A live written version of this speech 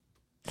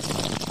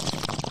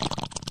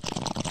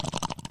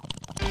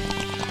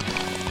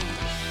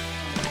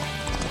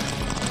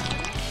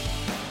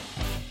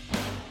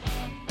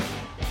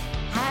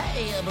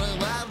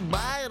everyone.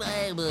 My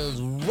name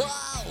is Ro.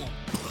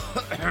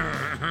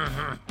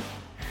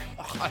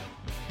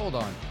 Hold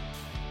on.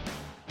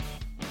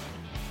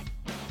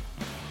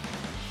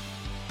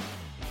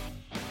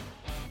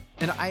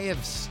 And I have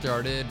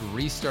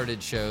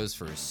restarted shows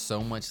for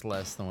so much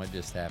less than what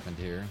just happened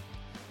here.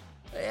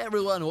 Hey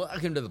everyone,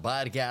 welcome to the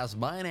podcast.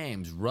 My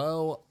name's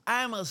Ro.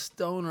 I'm a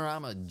stoner.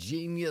 I'm a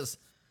genius.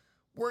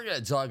 We're going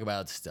to talk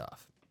about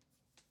stuff.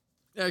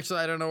 Actually,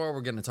 I don't know what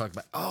we're going to talk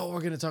about. Oh,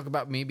 we're going to talk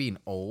about me being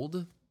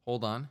old.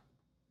 Hold on.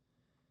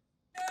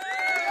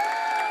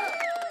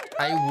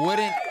 I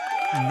wouldn't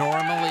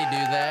normally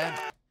do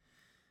that,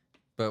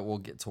 but we'll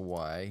get to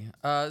why.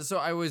 So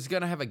I was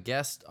going to have a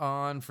guest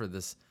on for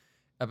this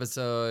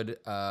episode.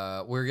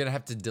 We're going to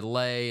have to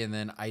delay, and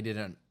then I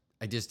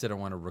just didn't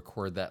want to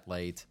record that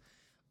late.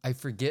 I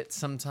forget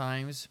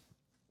sometimes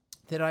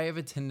that I have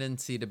a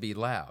tendency to be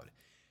loud.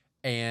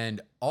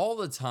 And all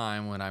the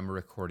time when I'm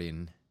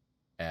recording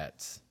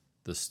at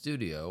the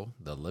studio,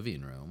 the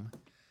living room,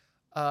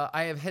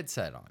 I have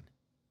headset on.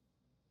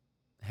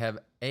 Have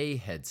a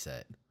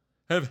headset.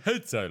 Have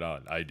headset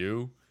on, I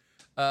do.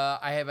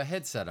 I have a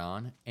headset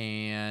on,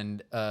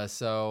 and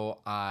so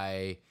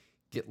I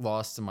get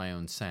lost in my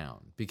own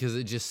sound because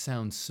it just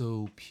sounds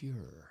so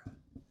pure.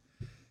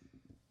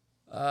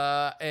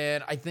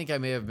 And I think I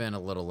may have been a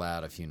little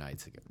loud a few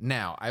nights ago.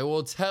 Now, I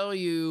will tell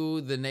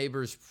you the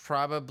neighbors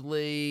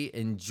probably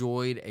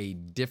enjoyed a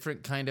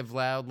different kind of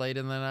loud late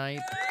in the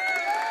night.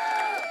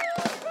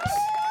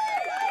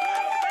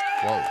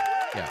 Whoa,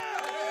 yeah.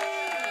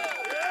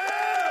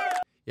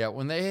 Yeah,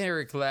 when they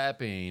hear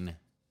clapping,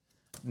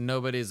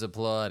 nobody's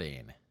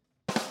applauding.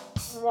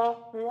 Actually,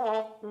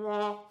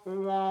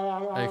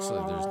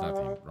 there's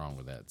nothing wrong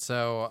with that.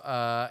 So,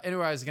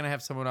 anyway, I was going to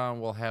have someone on.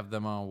 We'll have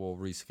them on. We'll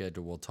reschedule.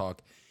 We'll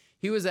talk.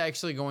 He was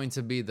actually going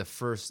to be the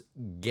first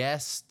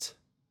guest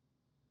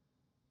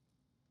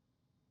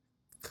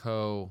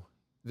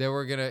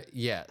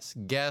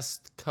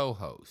guest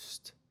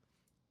co-host.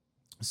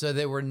 So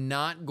they were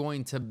not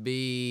going to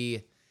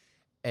be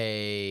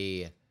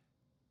an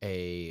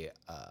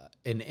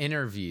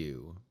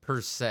interview per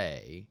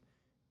se.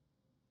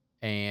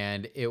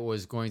 And it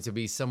was going to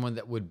be someone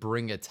that would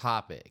bring a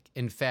topic.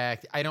 In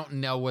fact, I don't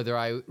know whether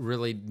I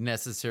really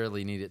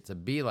necessarily need it to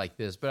be like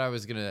this, but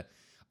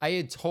I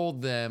had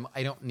told them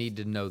I don't need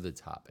to know the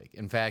topic.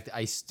 In fact,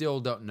 I still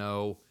don't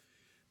know.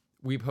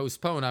 We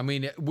postponed. I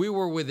mean, we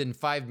were within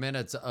 5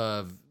 minutes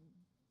of,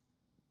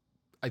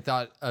 I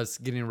thought, us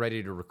getting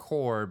ready to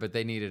record, but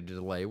they needed a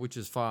delay, which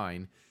is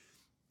fine.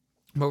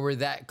 But we're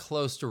that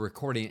close to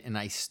recording, and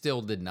I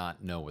still did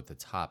not know what the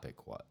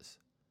topic was.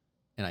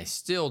 And I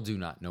still do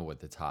not know what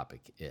the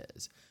topic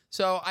is.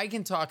 So I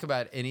can talk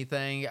about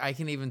anything. I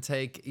can even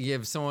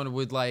if someone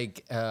would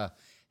like,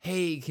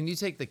 hey, can you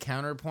take the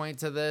counterpoint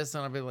to this?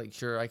 And I'll be like,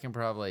 sure, I can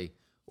probably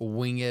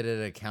wing it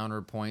at a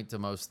counterpoint to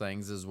most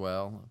things as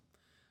well.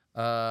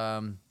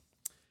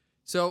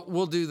 So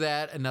we'll do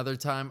that another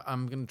time.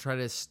 I'm going to try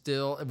to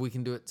if we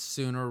can do it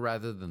sooner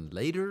rather than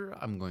later,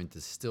 I'm going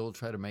to still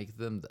try to make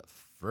them the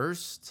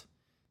first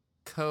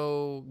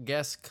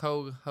guest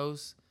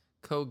co-host.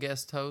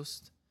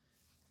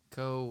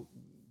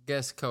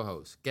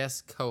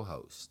 Guest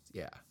co-host,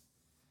 yeah.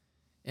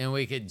 And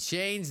we could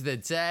change the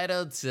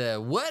title to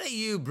 "What do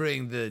you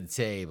bring to the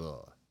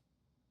table?"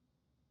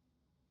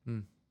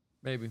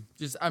 Maybe.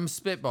 I'm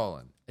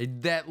spitballing.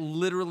 That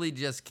literally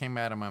just came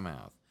out of my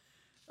mouth.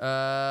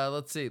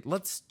 Let's see.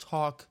 Let's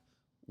talk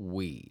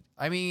weed.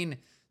 I mean,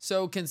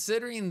 so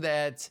considering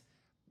that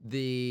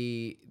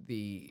the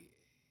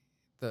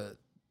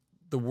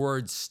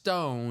word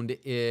stoned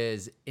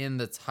is in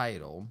the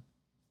title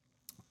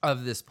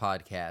of this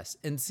podcast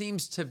and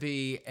seems to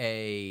be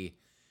a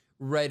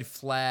red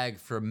flag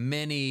for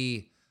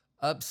many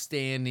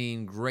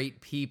upstanding, great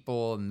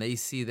people, and they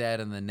see that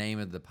in the name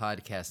of the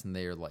podcast and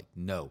they are like,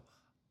 no,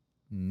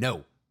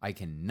 I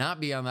cannot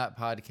be on that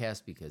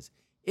podcast because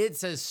it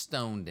says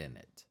stoned in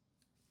it.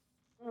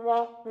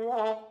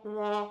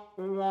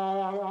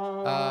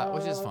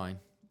 Which is fine.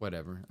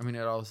 Whatever. I mean,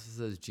 it also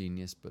says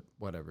genius, but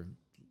whatever.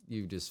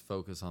 You just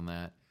focus on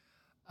that.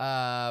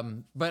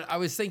 But I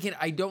was thinking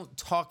I don't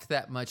talk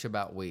that much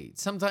about weed.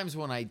 Sometimes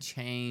when I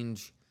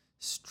change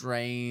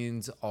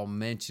strains, I'll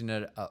mention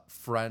it up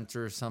front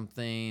or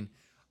something.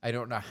 I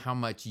don't know how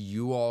much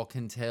you all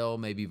can tell,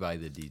 maybe by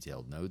the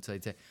detailed notes I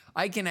take.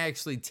 I can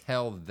actually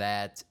tell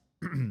that,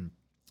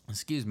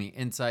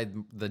 inside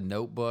the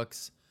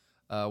notebooks,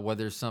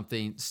 whether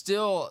something,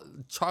 still,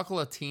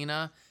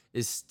 Chocolatina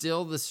is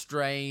still the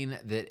strain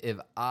that if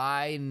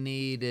I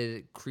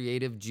needed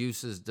creative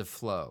juices to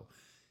flow.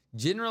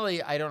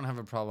 Generally, I don't have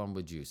a problem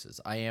with juices.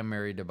 I am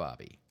married to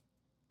Bobby.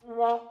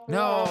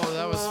 No,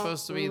 that was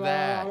supposed to be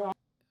that.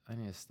 I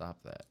need to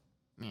stop that.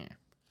 Yeah.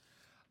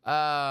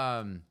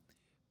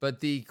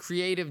 But the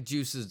creative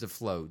juices to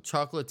flow,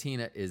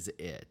 Chocolatina is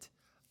it.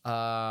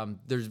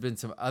 There's been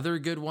some other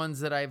good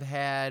ones that I've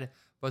had,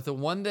 but the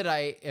one that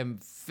I am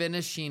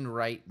finishing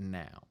right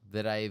now,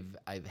 that I've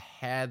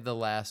had the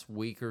last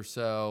week or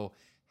so,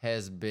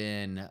 has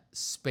been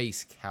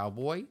Space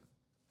Cowboy.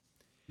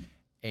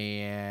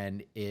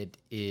 and it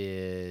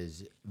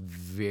is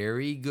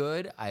very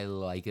good. I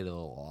like it a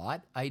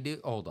lot. I do.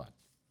 Hold on.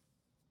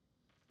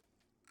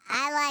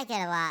 I like it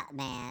a lot,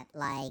 man.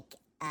 Like,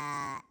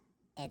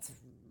 it's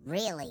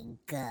really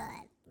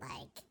good.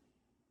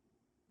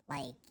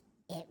 Like,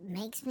 it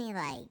makes me,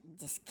 like,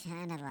 just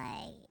kind of,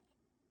 like,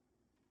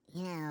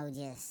 you know,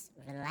 just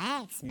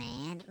relax,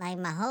 man. Like,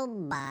 my whole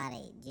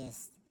body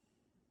just,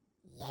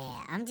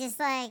 yeah. I'm just,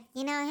 like,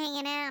 you know,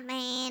 hanging out,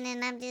 man.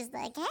 And I'm just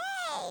like,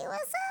 hey,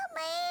 what's up,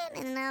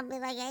 man? And I'll be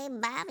like, hey,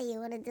 Bobby, you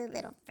want to do a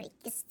little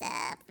freaky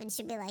stuff? And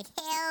she'll be like,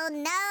 hell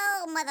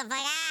no,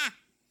 motherfucker.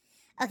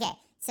 Okay,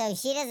 so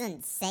she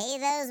doesn't say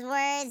those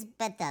words,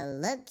 but the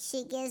look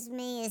she gives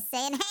me is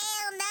saying,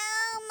 hell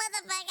no,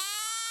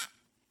 motherfucker!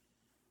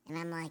 And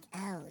I'm like,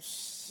 oh,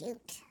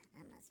 shoot,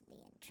 I must be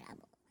in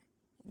trouble.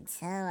 And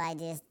so I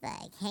just,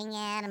 like, hang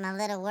out in my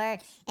little word.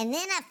 And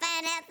then I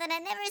find out that I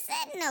never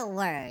said no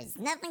words.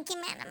 Nothing came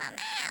out of my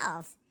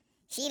mouth.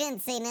 She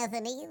didn't say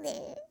nothing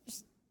either.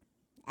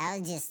 I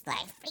was just,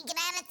 like, freaking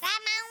out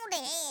inside my own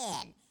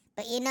head.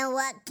 But you know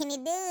what can you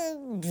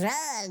do?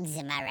 Drugs,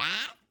 am I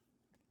right?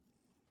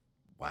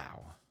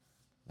 Wow.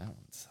 That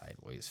went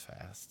sideways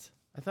fast.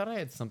 I thought I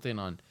had something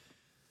on.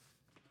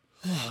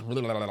 Yeah.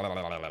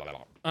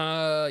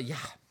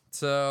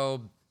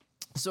 So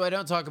I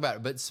don't talk about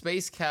it, but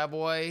Space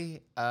Cowboy,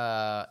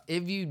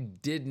 if you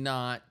did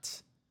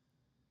not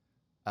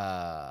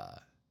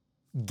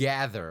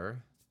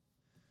gather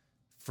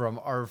from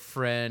our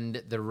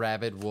friend the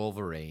Rabid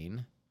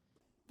Wolverine.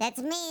 That's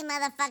me,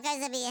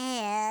 motherfuckers. If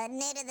you're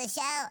new to the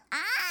show,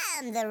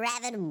 I'm the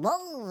Rabid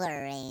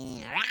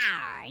Wolverine.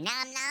 Rawr,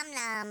 nom nom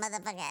nom,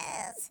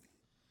 motherfuckers.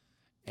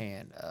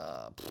 And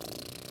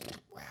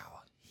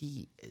wow,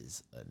 he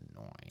is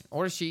annoying.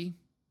 Or she.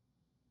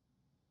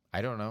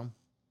 I don't know.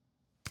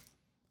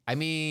 I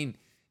mean,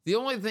 the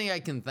only thing I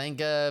can think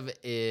of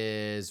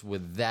is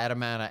with that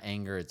amount of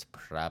anger, it's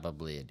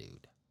probably a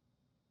dude.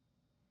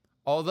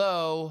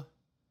 Although,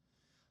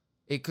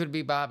 it could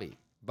be Bobby.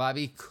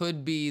 Bobby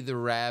could be the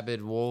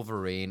Rabid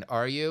Wolverine.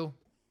 Are you?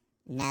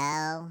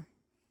 No.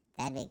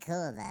 That'd be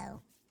cool,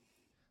 though.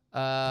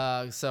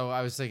 So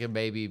I was thinking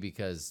maybe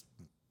because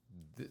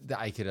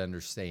I could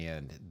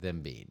understand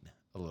them being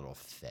a little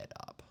fed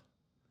up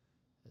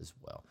as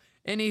well.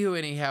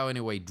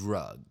 Anyway,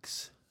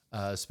 drugs.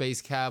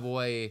 Space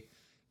Cowboy,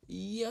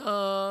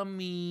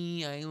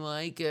 yummy. I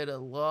like it a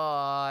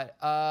lot.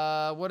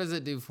 What does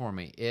it do for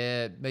me?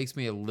 It makes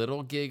me a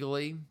little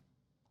giggly.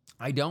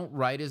 I don't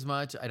write as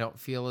much. I don't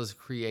feel as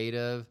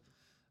creative.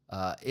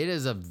 It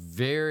is a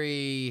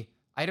very,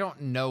 I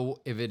don't know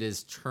if it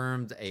is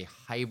termed a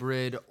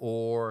hybrid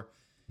or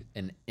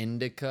an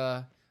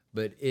indica,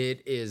 but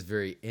it is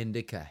very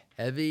indica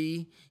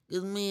heavy.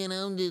 Because, man,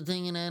 I'm just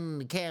hanging out on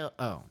the couch.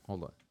 Oh,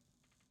 hold on.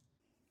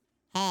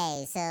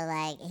 Hey, so,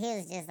 like, he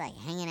was just, like,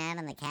 hanging out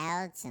on the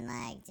couch and,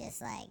 like,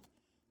 just, like,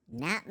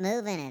 not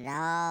moving at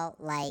all.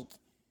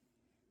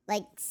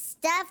 Like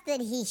stuff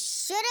that he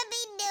shouldn't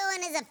be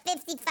doing as a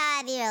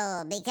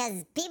 55-year-old.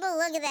 Because people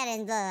look at that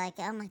and go, like,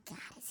 oh, my God,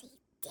 is he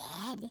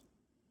dead?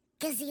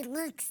 Because he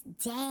looks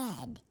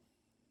dead.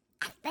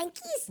 I think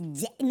he's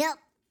dead. No,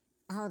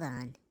 hold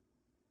on.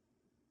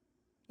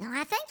 No,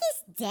 I think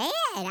he's dead.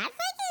 I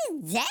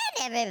think he's dead,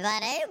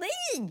 everybody. We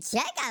should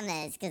check on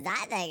this, because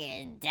I think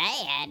he's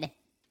dead.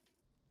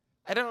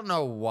 I don't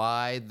know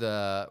why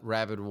the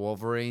Rabid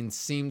Wolverine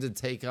seemed to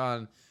take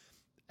on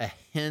a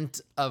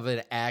hint of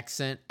an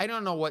accent. I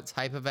don't know what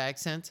type of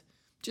accent.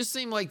 Just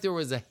seemed like there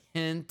was a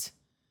hint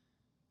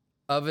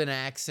of an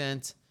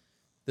accent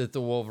that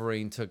the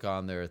Wolverine took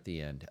on there at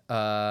the end.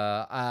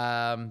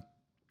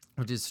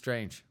 Which is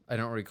strange. I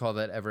don't recall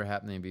that ever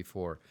happening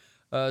before.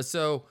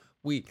 Space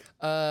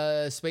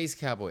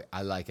Cowboy,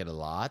 I like it a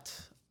lot.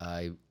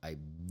 I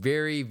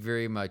very,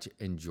 very much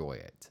enjoy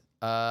it.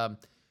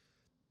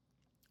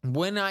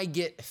 When I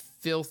get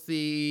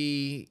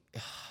filthy...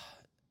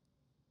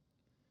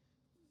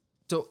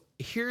 So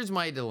here's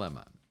my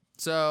dilemma.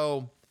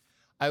 So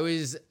I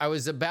was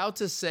about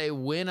to say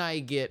when I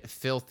get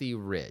filthy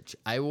rich,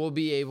 I will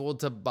be able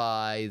to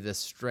buy the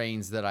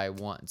strains that I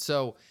want.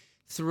 So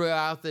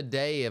throughout the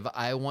day, if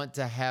I want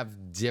to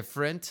have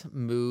different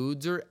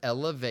moods or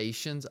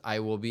elevations, I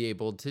will be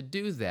able to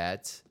do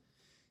that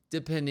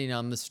depending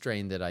on the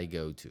strain that I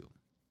go to.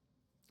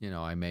 You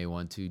know, I may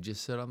want to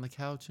just sit on the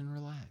couch and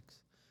relax.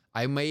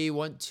 I may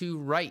want to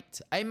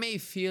write. I may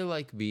feel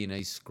like being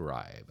a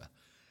scribe.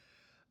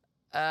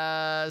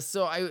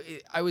 So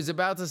I was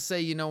about to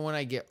say, you know, when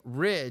I get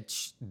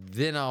rich,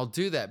 then I'll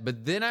do that.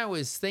 But then I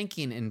was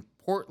thinking in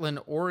Portland,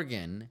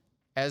 Oregon,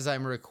 as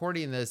I'm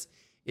recording this,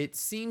 it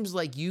seems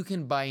like you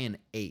can buy an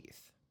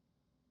eighth.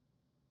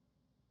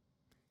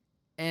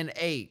 An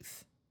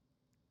eighth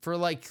for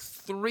like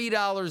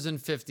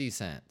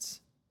 $3.50.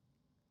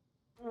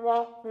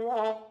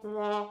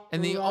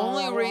 And the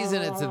only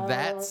reason it's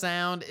that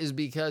sound is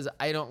because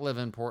I don't live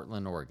in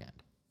Portland, Oregon.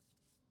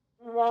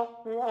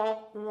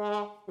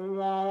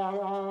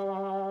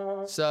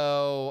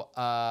 So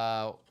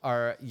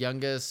our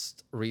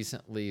youngest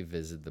recently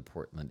visited the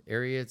Portland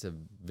area to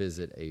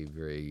visit a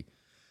very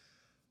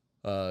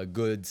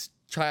good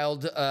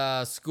child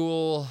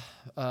school,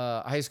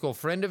 high school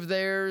friend of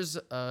theirs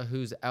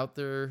who's out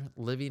there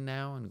living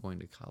now and going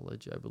to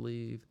college, I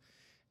believe.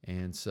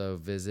 And so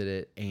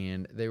visited,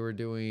 and they were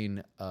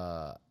doing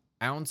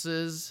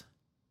ounces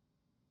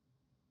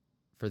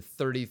for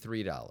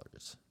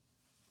 $33.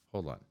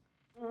 Hold on.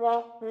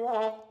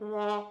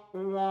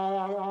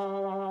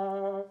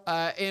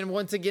 And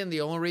once again,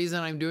 the only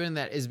reason I'm doing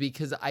that is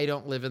because I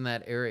don't live in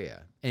that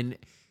area. And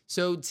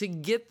so to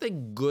get the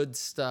good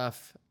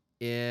stuff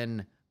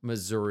in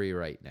Missouri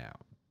right now,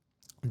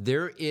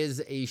 there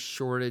is a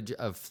shortage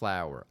of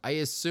flour. I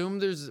assume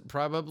there's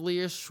probably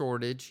a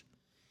shortage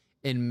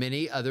in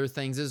many other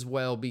things as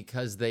well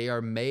because they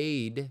are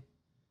made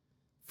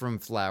from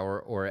flour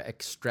or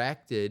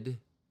extracted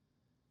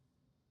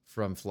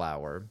from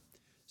flour.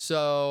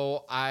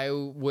 So I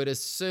would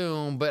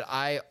assume, but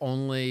I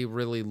only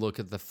really look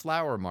at the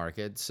flour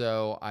market.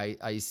 So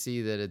I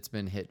see that it's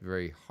been hit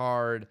very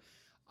hard.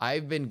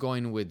 I've been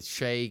going with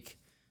shake.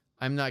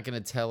 I'm not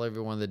going to tell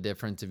everyone the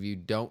difference. If you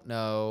don't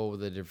know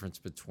the difference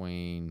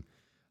between,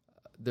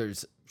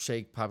 there's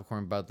shake,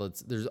 popcorn,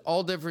 budlets. There's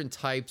all different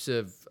types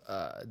of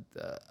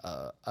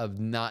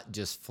not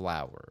just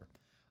flour.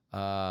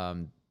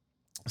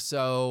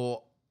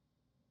 So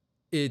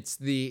it's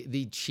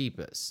the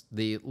cheapest,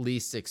 the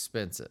least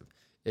expensive.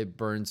 It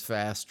burns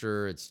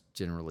faster. It's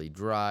generally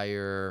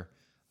drier.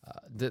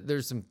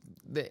 There's some.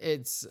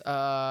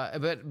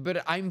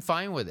 But I'm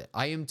fine with it.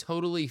 I am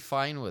totally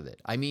fine with it.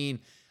 I mean,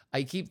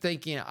 I keep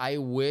thinking I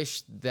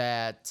wish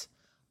that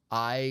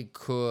I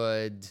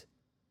could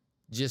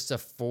just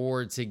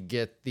afford to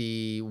get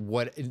the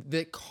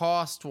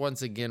cost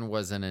once again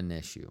wasn't an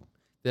issue.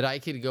 That I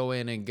could go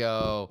in and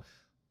go,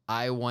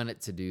 I want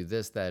it to do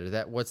this, that, or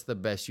that. What's the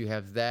best? You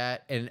have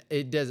that. And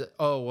it does,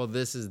 oh, well,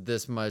 this is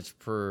this much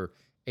per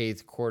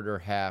eighth, quarter,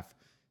 half,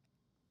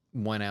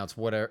 1 ounce,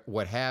 whatever,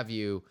 what have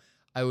you.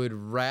 I would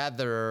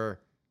rather,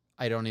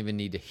 I don't even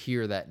need to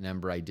hear that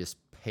number. I just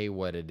pay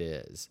what it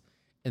is,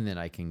 and then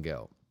I can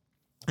go.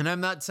 And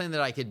I'm not saying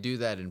that I could do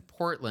that in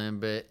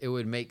Portland, but it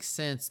would make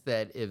sense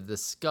that if the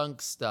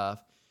skunk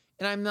stuff,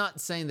 and I'm not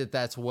saying that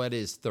that's what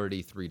is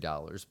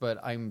 $33,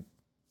 but I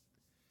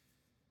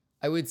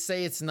would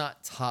say it's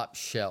not top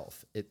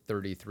shelf at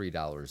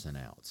 $33 an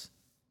ounce.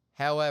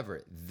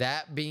 However,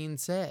 that being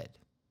said,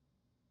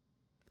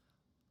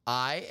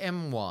 I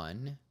am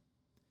one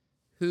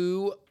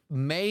who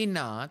may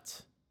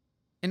not,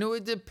 and it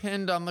would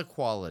depend on the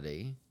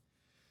quality,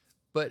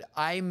 but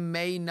I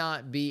may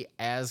not be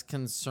as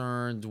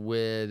concerned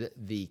with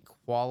the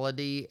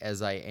quality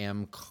as I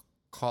am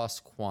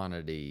cost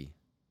quantity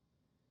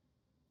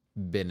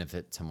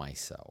benefit to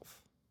myself.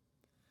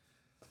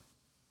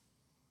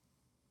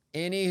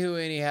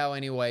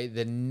 Anyway,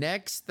 the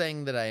next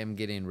thing that I am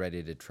getting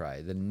ready to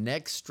try, the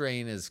next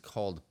strain is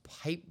called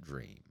Pipe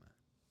Dream.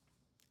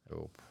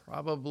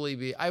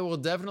 I will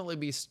definitely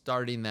be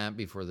starting that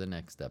before the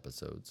next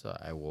episode. So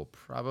I will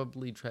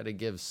probably try to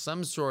give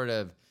some sort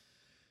of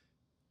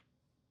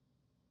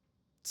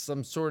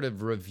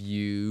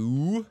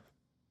review,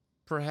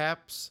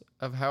 perhaps,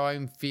 of how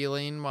I'm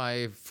feeling,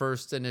 my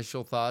first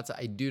initial thoughts.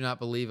 I do not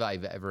believe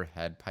I've ever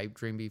had Pipe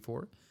Dream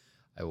before.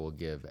 I will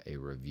give a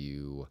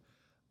review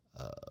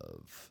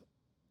of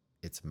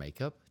its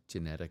makeup,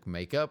 genetic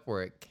makeup,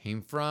 where it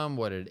came from,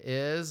 what it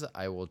is.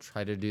 I will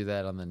try to do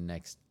that on the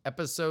next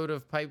episode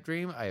of Pipe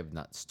Dream. I have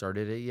not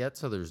started it yet,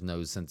 so there's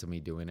no sense of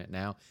me doing it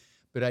now.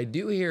 But I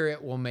do hear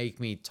it will make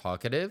me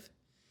talkative,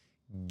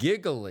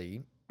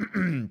 giggly,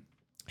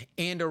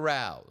 and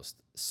aroused.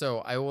 So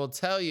I will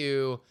tell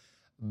you,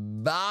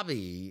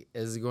 Bobby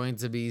is going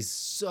to be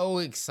so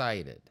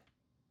excited.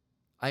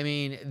 I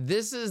mean,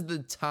 this is the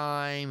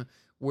time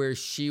where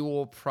she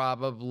will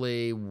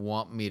probably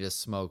want me to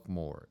smoke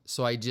more.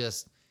 So I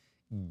just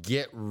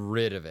get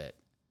rid of it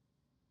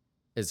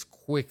as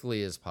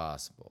quickly as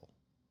possible.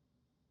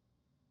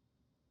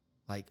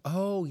 Like,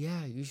 oh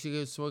yeah, you should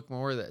go smoke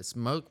more of that.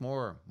 Smoke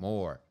more.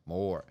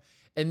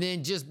 And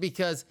then just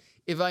because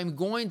if I'm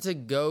going to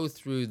go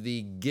through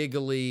the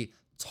giggly,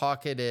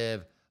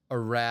 talkative,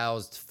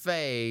 aroused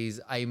phase,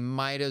 I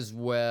might as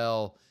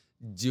well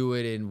do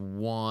it in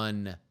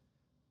one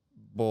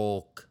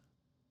bulk,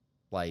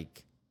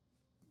 like,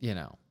 you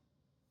know.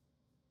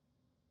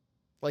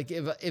 Like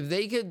if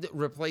they could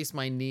replace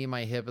my knee and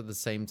my hip at the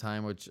same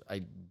time, which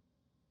I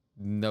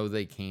know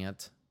they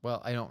can't.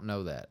 Well, I don't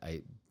know that.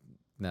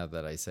 Now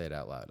that I say it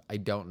out loud, I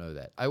don't know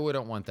that. I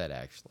wouldn't want that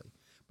actually.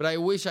 But I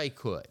wish I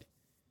could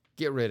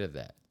get rid of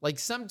that. Like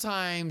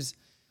sometimes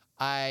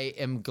I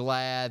am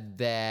glad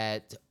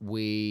that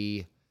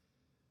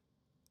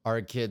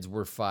our kids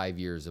were 5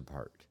 years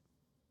apart.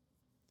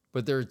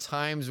 But there are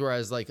times where I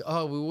was like,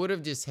 oh, we would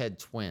have just had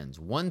twins,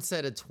 one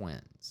set of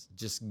twins.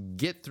 Just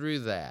get through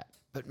that.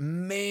 But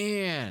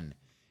man,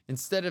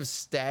 instead of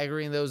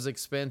staggering those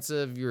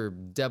expensive, you're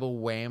double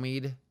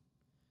whammied.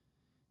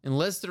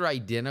 Unless they're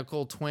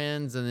identical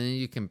twins, and then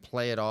you can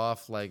play it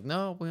off like,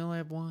 no, we only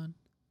have one.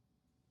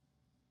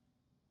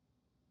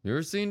 You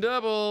ever seen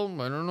double?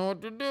 I don't know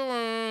what they're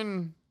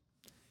doing.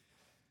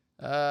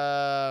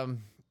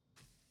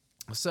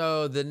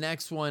 So the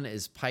next one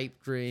is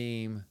Pipe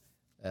Dream,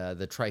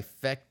 the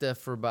trifecta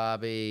for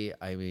Bobby.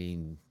 I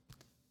mean,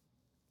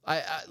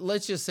 I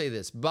let's just say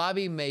this.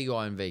 Bobby may go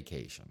on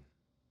vacation.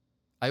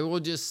 I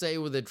will just say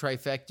with a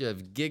trifecta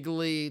of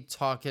giggly,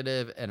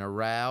 talkative, and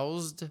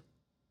aroused,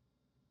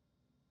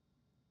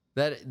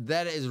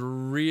 that is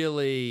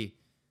really,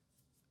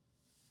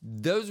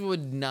 those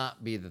would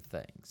not be the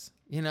things.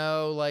 You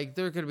know, like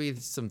there could be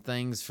some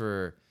things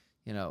for,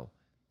 you know,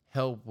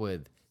 help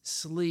with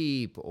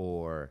sleep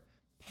or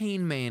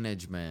pain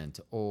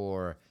management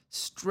or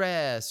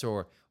stress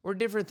or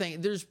different things.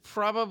 There's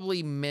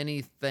probably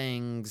many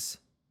things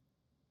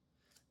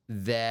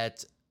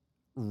that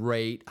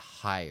rate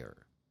higher.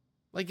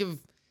 Like if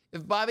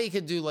Bobby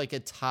could do like a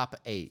top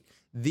 8,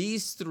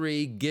 these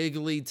 3,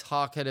 giggly,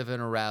 talkative,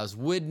 and aroused,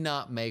 would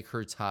not make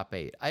her top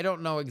 8. I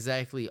don't know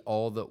exactly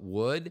all that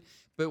would,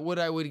 but what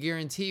I would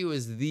guarantee you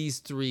is these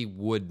 3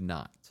 would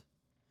not.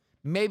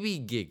 Maybe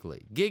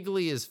giggly.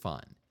 Giggly is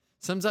fun.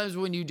 Sometimes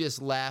when you just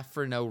laugh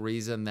for no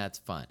reason, that's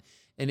fun.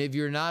 And if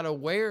you're not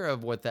aware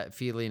of what that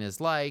feeling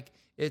is like,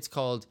 it's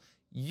called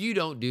you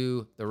don't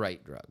do the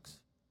right drugs.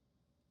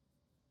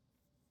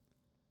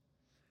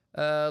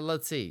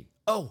 Let's see.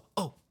 Oh,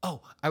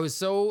 I was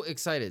so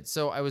excited.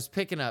 So I was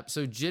picking up.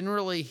 So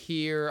generally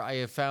here, I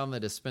have found the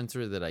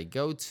dispenser that I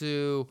go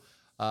to.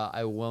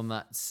 I will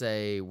not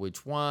say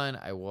which one.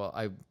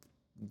 I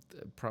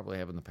probably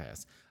have in the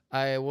past.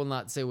 I will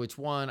not say which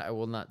one. I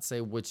will not say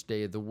which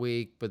day of the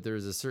week, but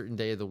there's a certain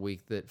day of the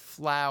week that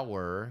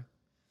flour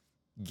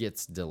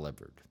gets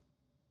delivered.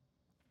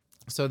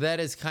 So that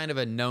is kind of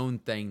a known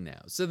thing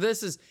now. So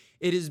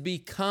it has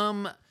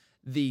become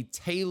the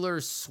Taylor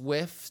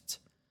Swift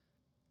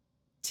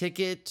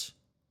ticket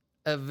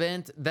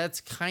event.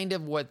 That's kind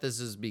of what this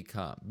has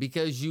become,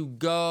 because you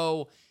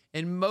go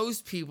and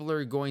most people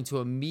are going to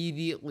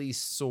immediately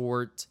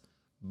sort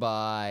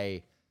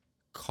by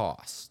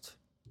cost.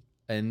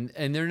 And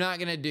they're not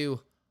going to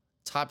do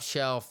top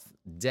shelf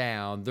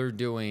down. They're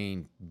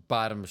doing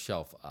bottom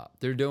shelf up.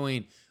 They're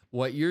doing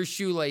what your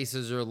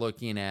shoelaces are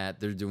looking at.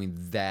 They're doing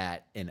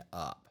that and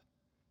up.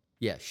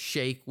 Yeah,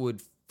 shake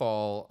would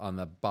fall on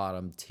the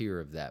bottom tier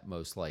of that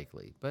most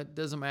likely, but it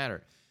doesn't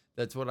matter.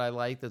 That's what I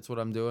like. That's what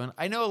I'm doing.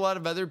 I know a lot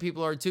of other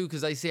people are too,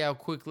 because I see how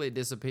quickly it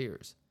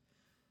disappears.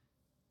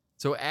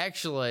 So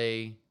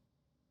actually,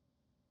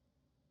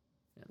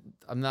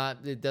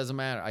 it doesn't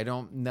matter. I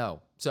don't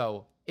know.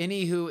 So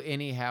anywho,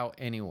 anyhow,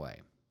 anyway,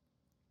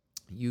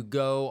 you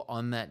go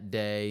on that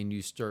day and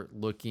you start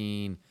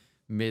looking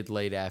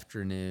late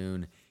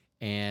afternoon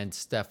and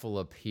stuff will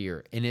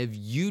appear. And if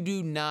you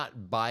do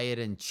not buy it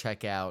and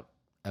check out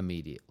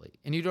immediately,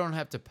 and you don't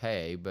have to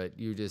pay, but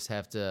you just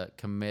have to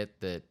commit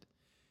that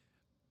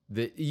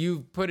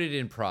you've put it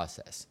in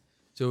process.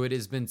 So it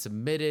has been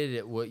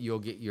submitted. You'll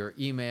get your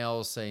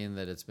email saying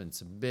that it's been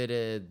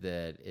submitted,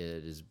 that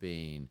it is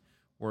being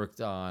worked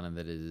on, and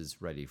that it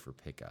is ready for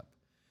pickup.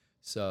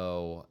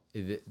 So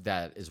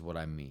that is what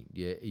I mean.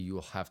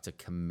 You'll have to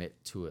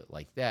commit to it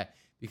like that,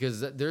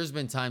 because there's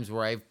been times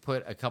where I've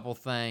put a couple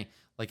things,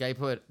 like I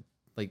put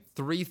like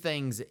 3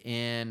 things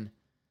in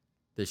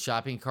the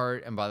shopping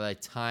cart, and by the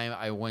time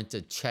I went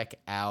to check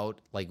out,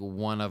 like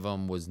one of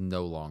them was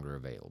no longer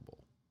available.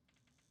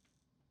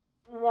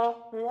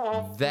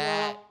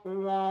 That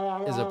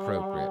is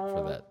appropriate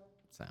for that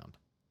sound.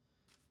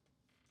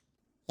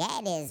 Yeah,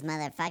 it is,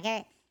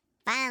 motherfucker.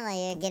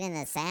 Finally, you're getting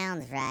the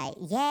sounds right.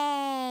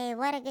 Yay!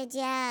 What a good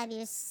job.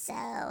 You're so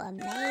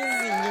amazing.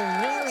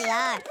 You really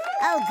are.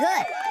 Oh,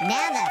 good.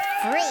 Now the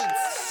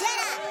freaks.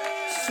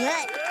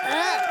 Shut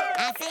up.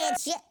 I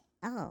said shut.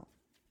 Oh,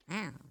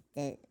 wow.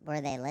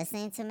 Were they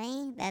listening to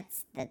me?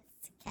 That's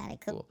kind of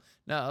cool.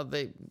 No,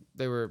 they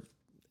were.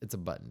 It's a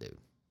button, dude.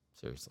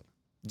 Seriously.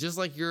 Just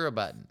like you're a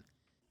button.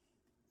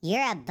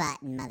 You're a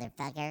button,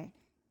 motherfucker.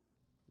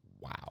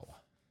 Wow.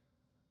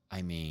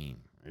 I mean,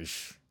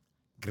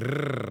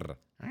 grrr.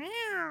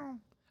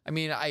 I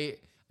mean,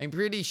 I'm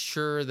pretty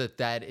sure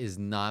that is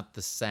not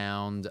the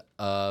sound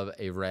of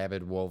a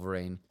rabid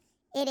Wolverine.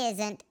 It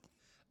isn't.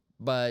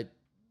 But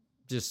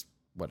just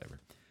whatever.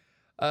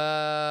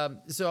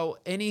 So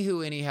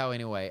anywho, anyhow,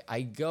 anyway,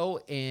 I go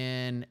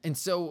in, and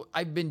so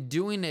I've been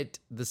doing it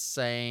the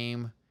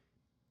same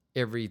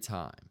every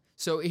time.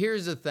 So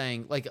here's the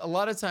thing, like a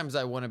lot of times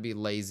I want to be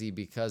lazy,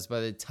 because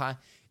by the time,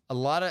 a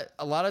lot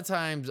of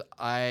times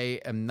I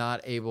am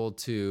not able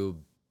to,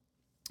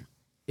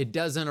 it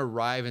doesn't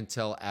arrive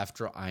until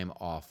after I'm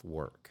off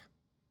work.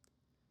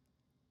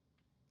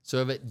 So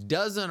if it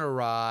doesn't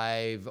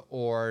arrive,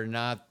 or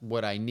not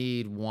what I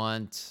need,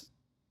 want,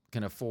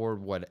 can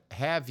afford, what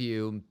have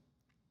you,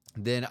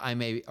 then I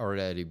may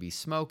already be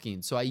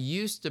smoking. So I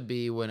used to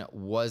be, when it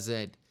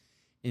wasn't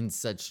in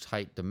such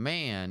tight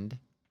demand,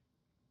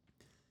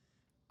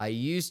 I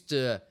used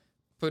to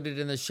put it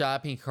in the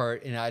shopping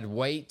cart and I'd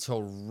wait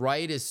till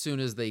right as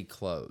soon as they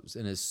close.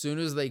 And as soon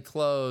as they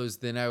close,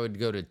 then I would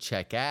go to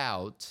check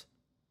out,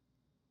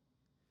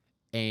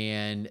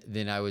 and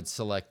then I would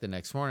select the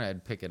next morning.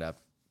 I'd pick it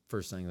up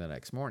first thing the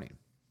next morning.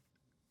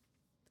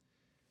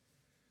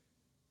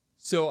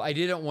 So I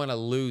didn't want to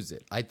lose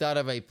it. I thought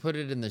if I put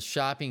it in the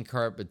shopping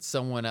cart, but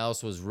someone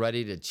else was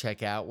ready to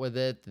check out with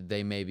it, that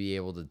they may be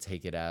able to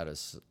take it out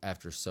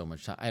after so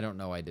much time. I don't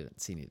know. I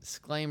didn't see any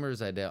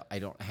disclaimers.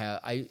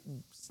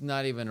 It's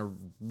not even a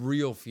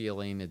real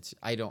feeling.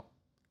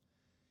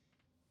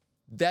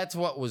 That's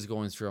what was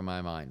going through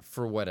my mind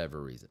for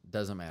whatever reason.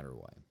 Doesn't matter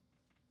why.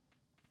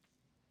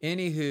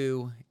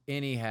 Anywho,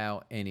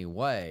 anyhow,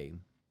 anyway.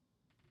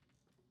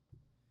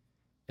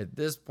 At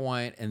this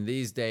point, and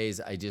these days,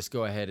 I just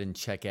go ahead and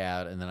check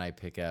out, and then I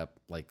pick up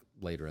like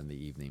later in the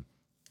evening.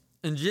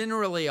 And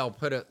generally, I'll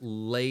put it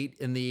late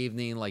in the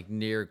evening, like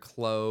near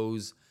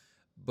close.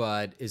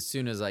 But as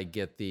soon as I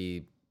get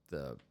the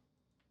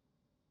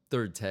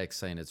third text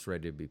saying it's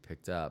ready to be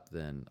picked up,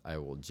 then I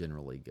will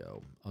generally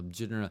go.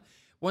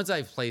 Once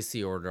I've placed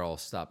the order, I'll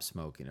stop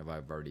smoking if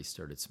I've already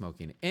started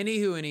smoking.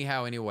 Anywho,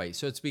 anyhow, anyway.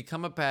 So it's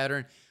become a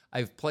pattern.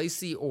 I've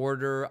placed the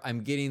order.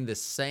 I'm getting the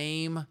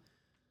same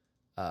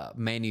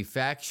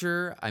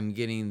manufacturer. I'm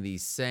getting the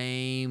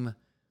same,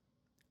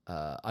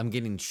 I'm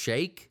getting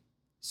shake.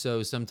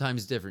 So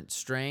sometimes different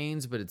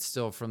strains, but it's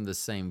still from the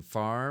same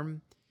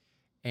farm.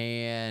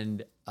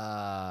 And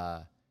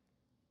I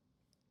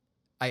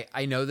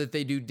know that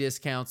they do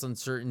discounts on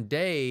certain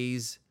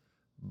days,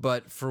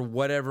 but for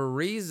whatever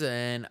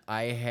reason,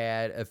 I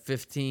had a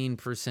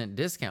 15%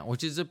 discount,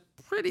 which is a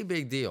pretty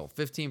big deal,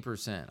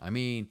 15%. I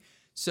mean,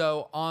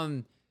 so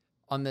on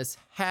this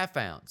half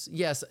ounce,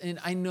 yes, and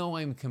I know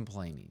I'm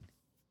complaining.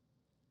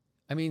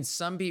 I mean,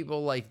 some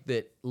people like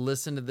that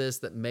listen to this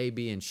that may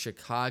be in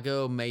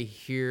Chicago may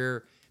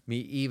hear me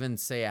even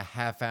say a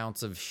half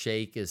ounce of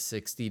shake is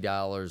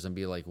 $60 and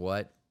be like,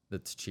 what?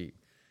 That's cheap.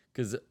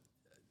 Because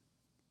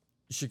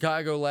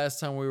Chicago,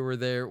 last time we were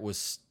there,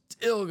 was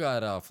still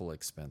got awful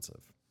expensive.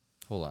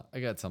 Hold on,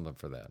 I got something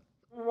for that.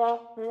 You're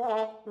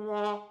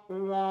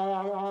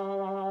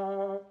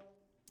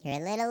a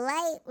little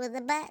late with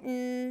the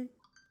button.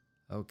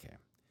 Okay.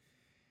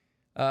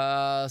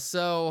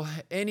 So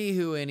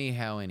anywho,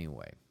 anyhow,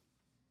 anyway.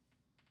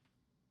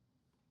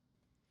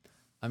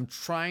 I'm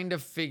trying to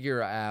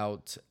figure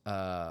out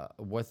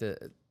what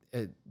the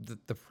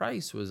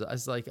price was. I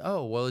was like,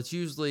 oh, well, it's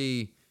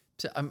usually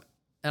and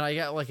I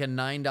got like a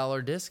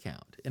 $9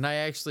 discount, and I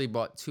actually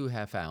bought 2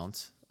 half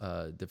ounce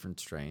different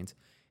strains,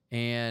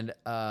 and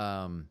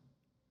I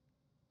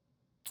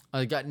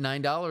got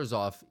 $9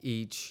 off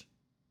each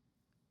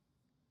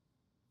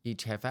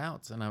half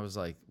ounce, and I was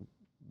like,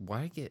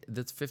 why get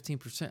that's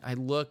 15%? I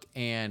look,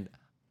 and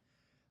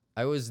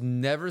I was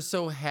never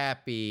so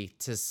happy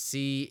to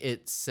see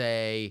it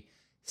say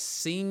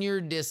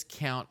senior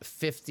discount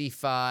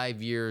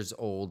 55 years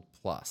old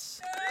plus.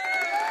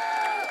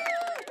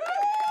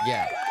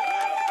 Yeah.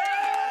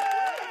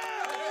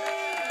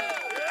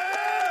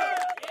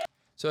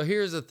 So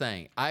here's the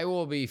thing. I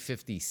will be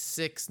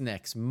 56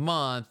 next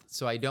month,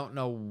 so I don't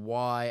know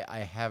why I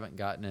haven't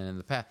gotten it in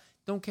the past.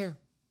 Don't care.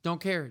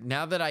 Don't care.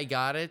 Now that I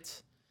got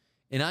it,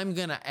 and I'm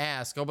going to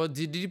ask, oh, but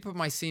did you put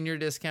my senior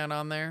discount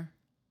on there?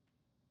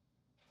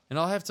 And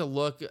I'll have to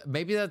look.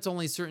 Maybe that's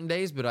only certain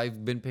days, but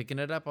I've been picking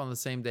it up on the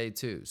same day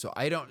too. So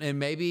I don't, and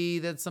maybe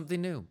that's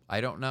something new. I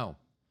don't know.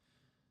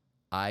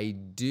 I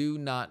do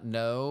not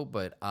know,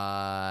 but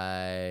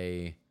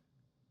I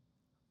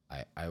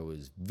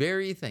was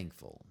very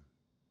thankful.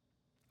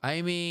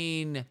 I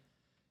mean,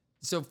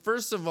 so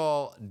first of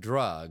all,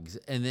 drugs,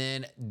 and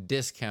then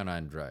discount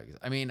on drugs.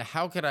 I mean,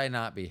 how could I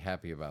not be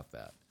happy about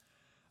that?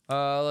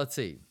 Let's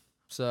see.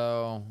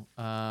 So,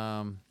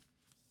 I'm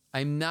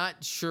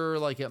not sure,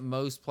 like at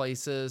most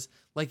places,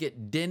 like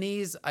at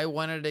Denny's, I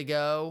wanted to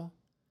go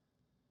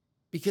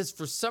because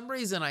for some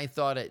reason I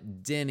thought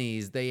at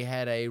Denny's they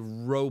had a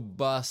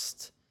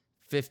robust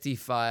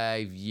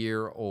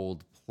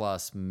 55-year-old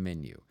plus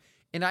menu.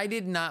 And I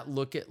did not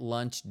look at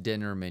lunch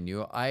dinner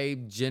menu. I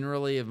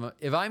generally,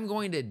 if I'm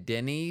going to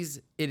Denny's,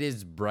 it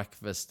is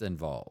breakfast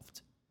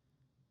involved.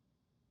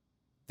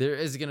 There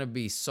is going to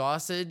be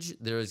sausage.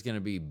 There is going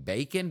to be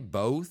bacon,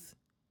 both.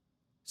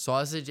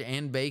 Sausage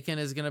and bacon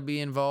is going to be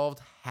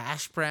involved.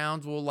 Hash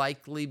browns will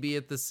likely be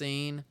at the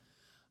scene.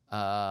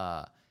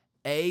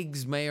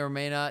 Eggs may or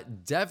may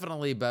not.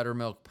 Definitely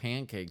buttermilk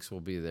pancakes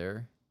will be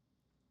there.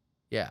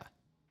 Yeah.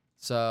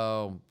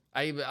 So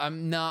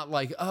I'm not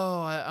like,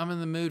 oh, I'm in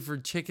the mood for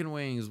chicken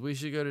wings. We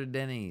should go to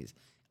Denny's.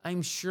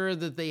 I'm sure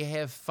that they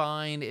have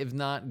fine, if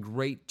not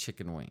great,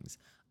 chicken wings.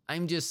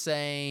 I'm just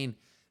saying,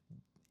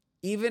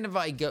 even if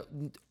I go,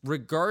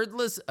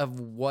 regardless of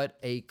what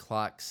a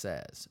clock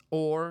says,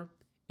 or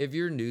if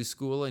you're new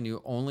school and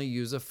you only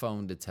use a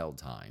phone to tell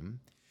time,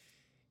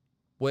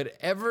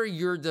 whatever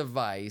your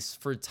device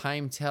for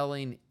time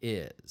telling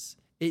is,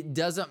 it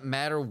doesn't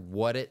matter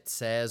what it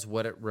says,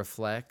 what it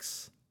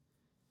reflects.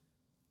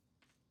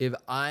 If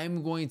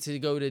I'm going to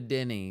go to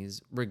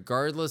Denny's,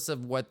 regardless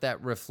of what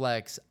that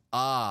reflects,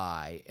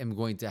 I am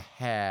going to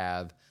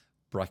have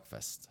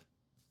breakfast.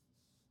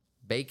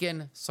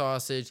 Bacon,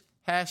 sausage,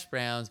 hash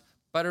browns,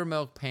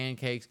 buttermilk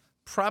pancakes,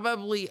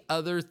 probably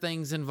other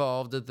things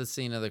involved at the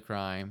scene of the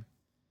crime.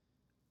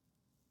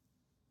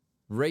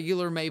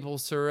 Regular maple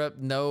syrup,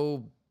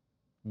 no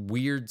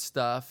weird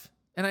stuff.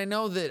 And I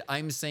know that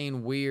I'm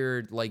saying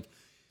weird, like,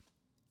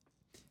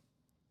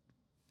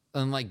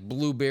 unlike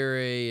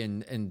blueberry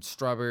and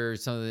strawberry or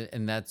something,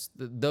 and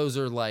those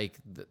are like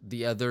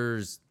the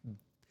others.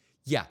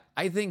 Yeah,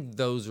 I think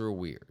those are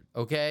weird,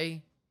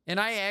 okay? And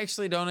I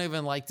actually don't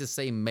even like to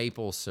say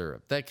maple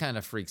syrup. That kind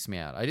of freaks me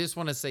out. I just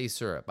want to say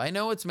syrup. I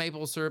know it's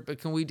maple syrup, but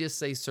can we just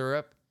say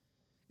syrup?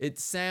 It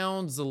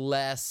sounds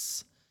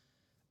less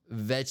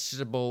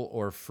vegetable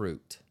or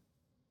fruit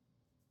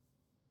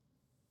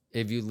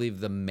if you leave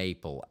the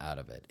maple out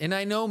of it. And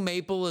I know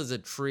maple is a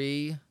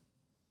tree.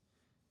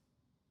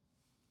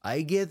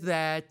 I get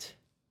that.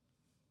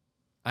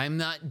 I'm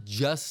not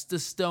just a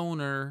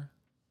stoner.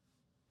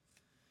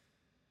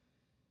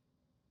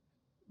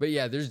 But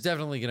yeah, there's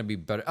definitely going to be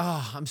better.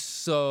 Oh, I'm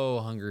so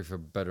hungry for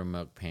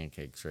buttermilk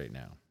pancakes right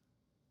now.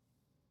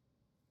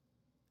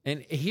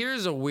 And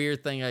here's a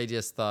weird thing I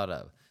just thought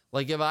of.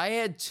 Like if I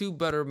had 2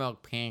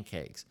 buttermilk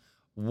pancakes,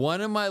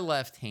 one in my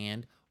left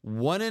hand,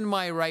 one in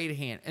my right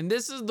hand. And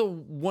this is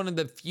one of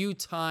the few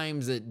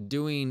times that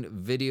doing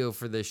video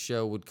for this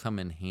show would come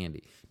in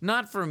handy.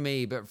 Not for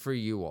me, but for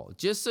you all.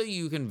 Just so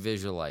you can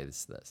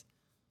visualize this.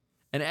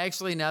 And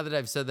actually, now that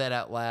I've said that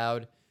out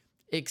loud,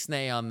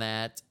 ixnay on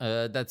that.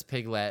 That's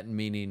Pig Latin,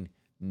 meaning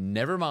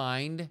never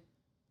mind,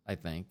 I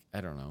think.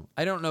 I don't know.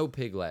 I don't know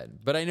Pig Latin,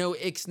 but I know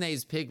ixnay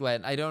is Pig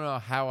Latin. I don't know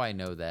how I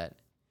know that.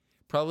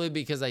 Probably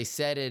because I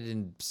said it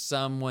and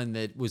someone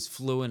that was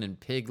fluent in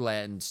Pig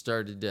Latin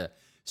started to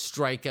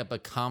strike up a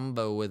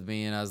combo with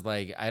me, and I was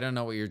like, I don't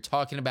know what you're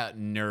talking about,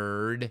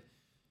 nerd.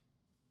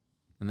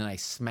 And then I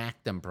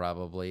smacked them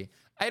probably.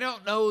 I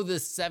don't know, the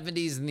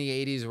 70s and the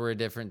 80s were a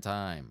different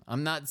time.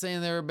 I'm not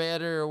saying they were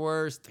better or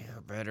worse. They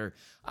were better.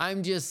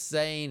 I'm just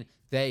saying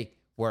they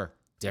were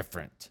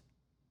different.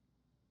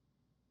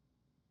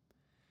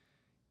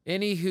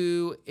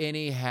 Anywho,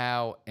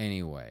 anyhow,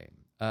 anyway.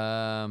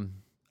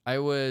 I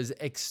was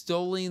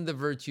extolling the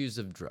virtues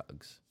of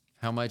drugs.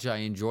 How much I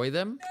enjoy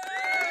them.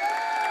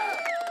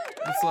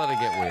 Let's let it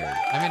get weird.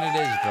 I mean, it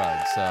is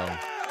drugs, so.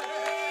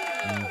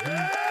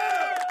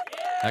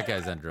 That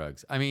guy's on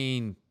drugs. I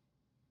mean,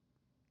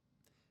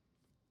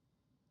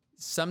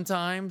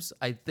 sometimes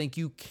I think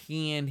you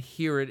can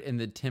hear it in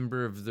the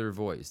timbre of their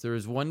voice. There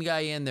was one guy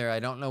in there, I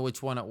don't know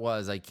which one it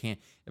was. I can't,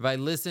 if I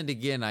listened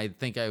again, I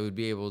think I would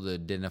be able to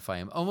identify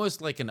him.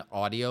 Almost like an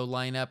audio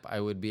lineup,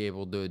 I would be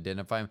able to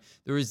identify him.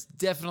 There was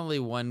definitely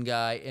one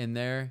guy in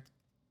there,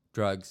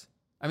 drugs.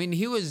 I mean,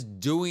 he was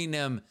doing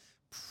them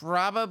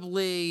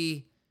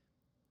probably,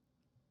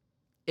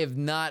 if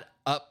not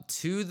up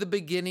to the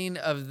beginning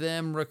of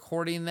them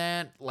recording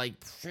that, like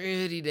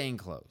pretty dang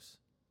close.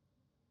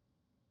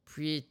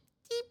 Pretty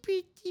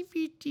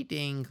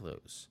dang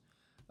close.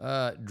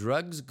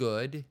 Drugs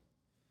good.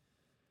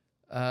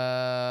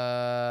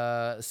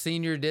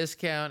 Senior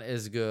discount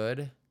is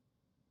good.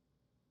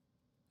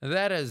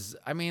 That is,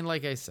 I mean,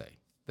 like I say,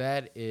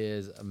 that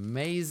is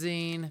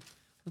amazing.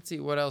 Let's see,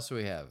 what else do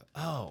we have?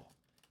 Oh,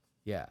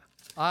 yeah.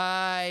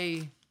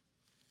 I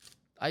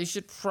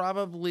should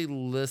probably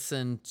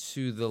listen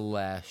to the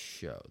last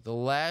show. The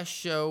last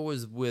show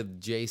was with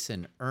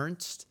Jason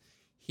Ernst.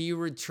 He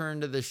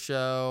returned to the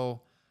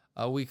show.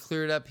 We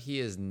cleared up he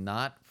is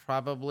not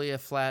probably a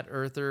flat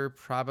earther.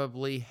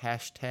 Probably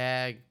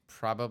hashtag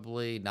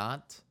probably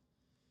not.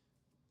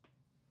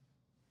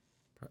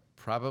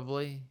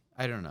 Probably.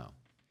 I don't know.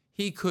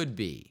 He could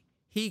be.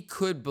 He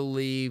could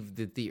believe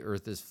that the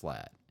earth is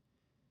flat.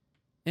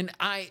 And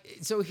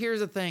so here's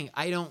the thing.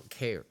 I don't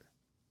care.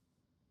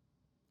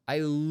 I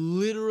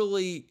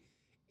literally,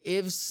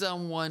 if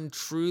someone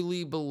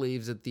truly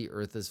believes that the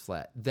earth is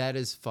flat, that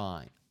is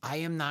fine. I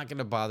am not going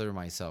to bother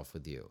myself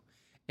with you.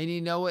 And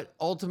you know what?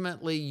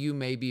 Ultimately, you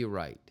may be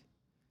right.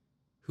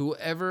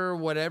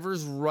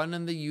 Whatever's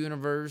running the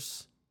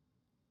universe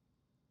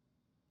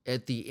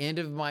at the end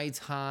of my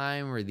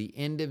time or the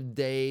end of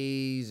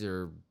days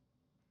or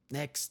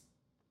next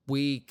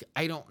week,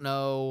 I don't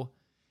know.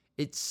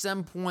 At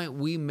some point,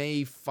 we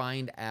may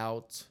find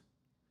out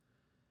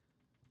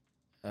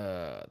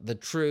the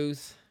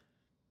truth.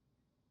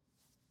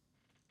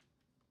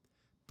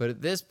 But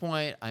at this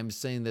point, I'm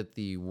saying that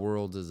the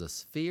world is a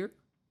sphere,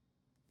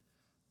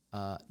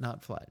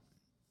 not flat.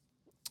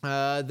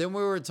 Then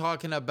we were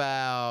talking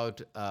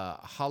about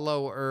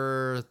hollow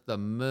earth, the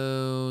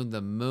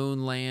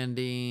moon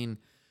landing.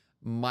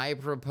 My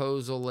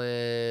proposal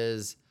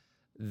is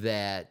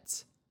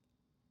that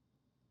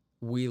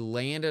we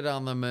landed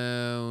on the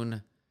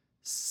moon.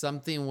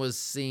 Something was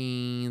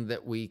seen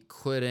that we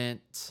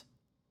couldn't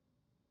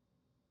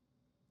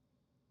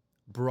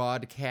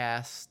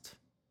broadcast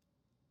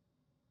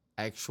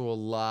actual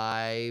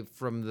live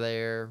from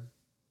there.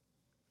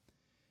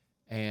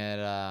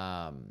 And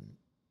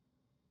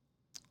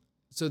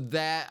so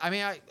that, I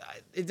mean,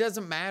 it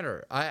doesn't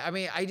matter. I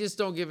mean, I just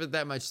don't give it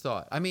that much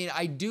thought. I mean,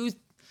 I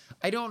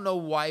don't know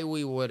why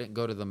we wouldn't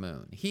go to the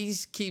moon. He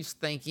keeps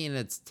thinking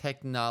it's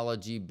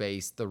technology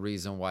based, the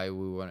reason why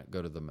we wouldn't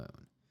go to the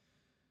moon.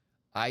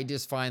 I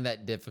just find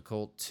that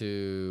difficult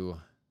to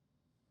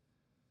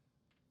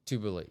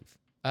believe.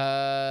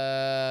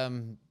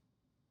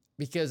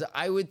 Because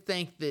I would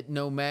think that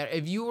no matter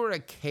if you were a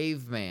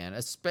caveman,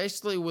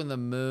 especially when the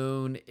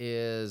moon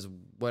is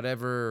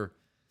whatever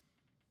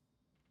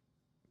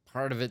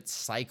part of its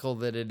cycle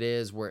that it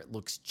is, where it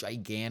looks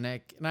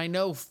gigantic. And I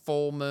know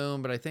full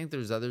moon, but I think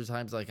there's other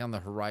times like on the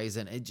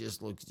horizon, it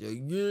just looks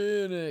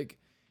gigantic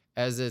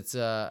as it's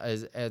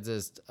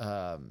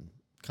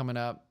coming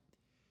up.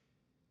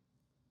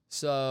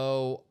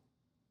 So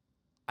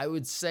I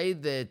would say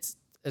that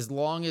as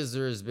long as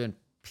there has been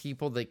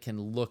people that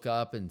can look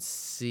up and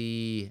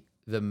see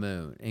the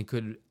moon and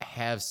could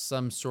have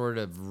some sort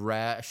of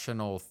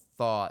rational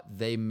thought,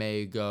 they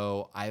may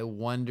go, I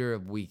wonder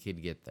if we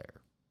could get there.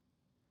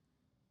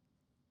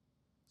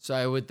 So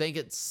I would think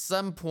at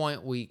some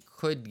point we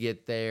could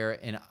get there,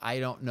 and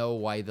I don't know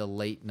why the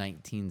late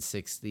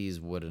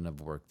 1960s wouldn't have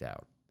worked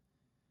out.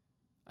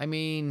 I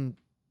mean,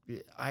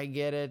 I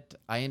get it.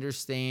 I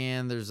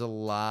understand there's a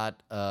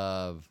lot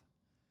of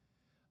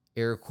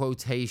air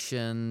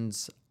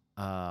quotations,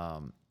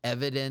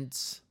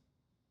 evidence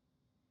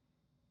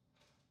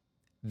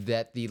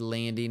that the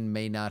landing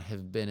may not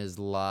have been as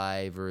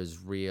live or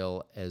as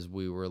real as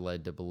we were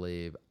led to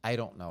believe. I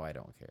don't know. I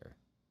don't care.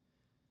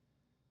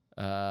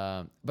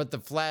 But the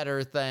flat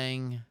earth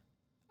thing,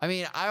 I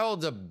mean, I'll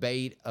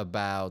debate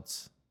about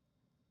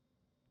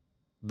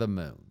the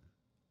moon.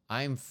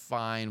 I'm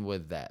fine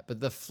with that. But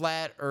the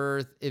flat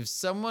earth, if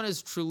someone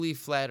is truly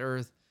flat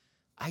earth,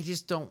 I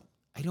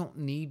don't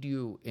need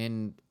you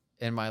in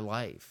my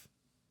life.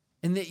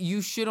 And that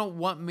you shouldn't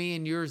want me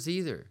in yours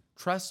either.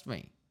 Trust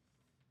me.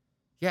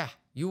 Yeah,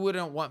 you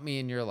wouldn't want me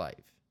in your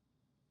life.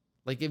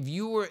 Like if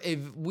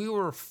we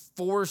were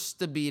forced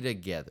to be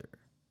together,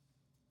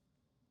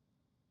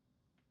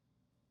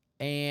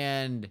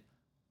 and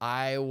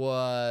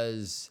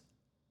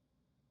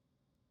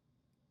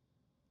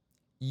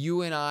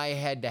you and I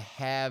had to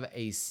have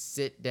a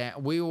sit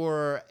down. We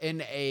were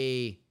in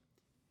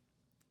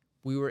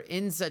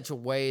such a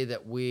way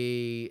that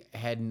we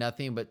had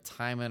nothing but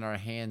time in our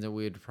hands,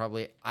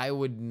 and I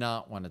would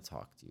not want to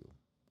talk to you.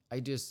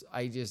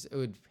 It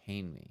would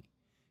pain me,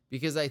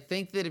 because I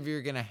think that if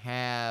you're going to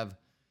have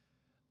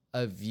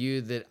a view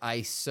that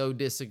I so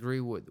disagree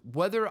with,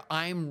 whether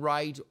I'm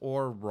right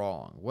or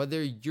wrong,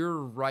 whether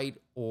you're right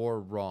or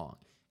wrong,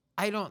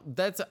 I don't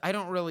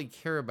really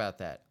care about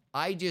that.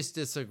 I just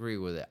disagree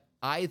with it.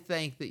 I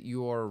think that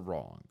you're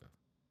wrong.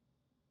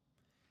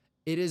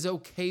 It is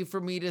okay for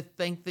me to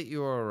think that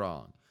you're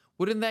wrong.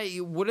 Wouldn't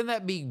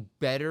that be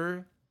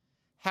better?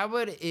 How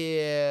about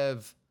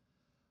if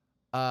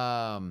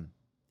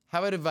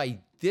I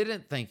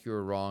didn't think you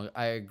were wrong,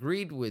 I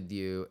agreed with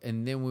you,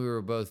 and then we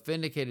were both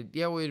vindicated?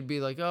 Yeah, we'd be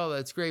like, oh,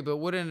 that's great, but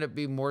wouldn't it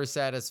be more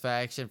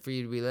satisfaction for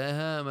you to be like,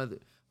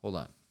 hold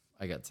on,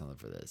 I got something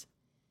for this.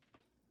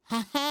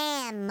 Ha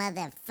ha,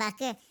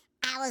 motherfucker.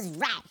 I was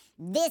right.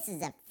 This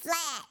is a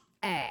flat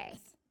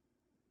earth.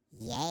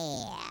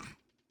 Yeah.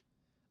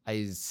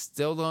 I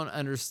still don't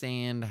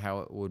understand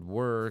how it would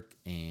work,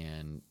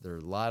 and there are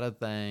a lot of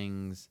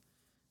things.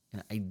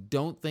 And I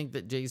don't think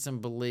that Jason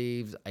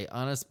believes. I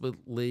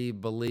honestly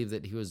believe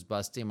that he was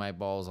busting my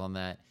balls on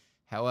that.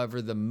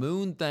 However, the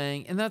moon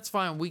thing, and that's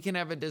fine. We can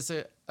have a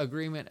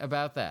disagreement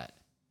about that.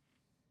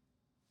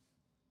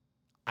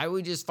 I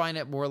would just find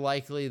it more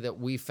likely that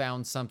we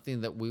found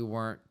something that we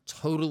weren't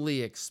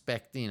totally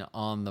expecting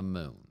on the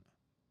moon.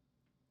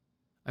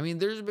 I mean,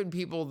 there's been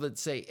people that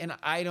say, and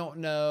I don't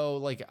know,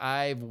 like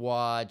I've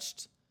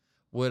watched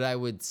what I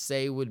would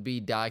say would be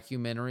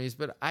documentaries,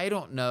 but I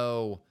don't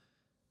know.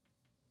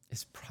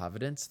 Is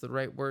providence the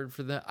right word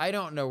for that? I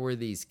don't know where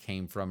these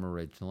came from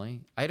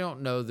originally. I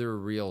don't know their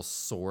real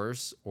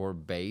source or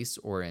base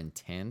or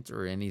intent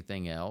or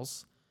anything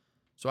else.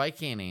 So I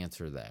can't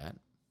answer that.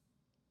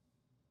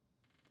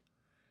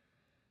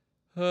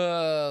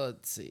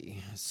 Let's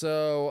see.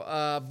 So,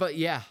 but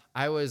yeah,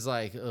 I was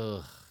like,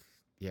 ugh,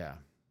 yeah.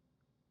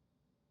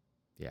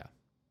 Yeah,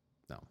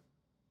 no.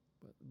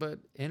 But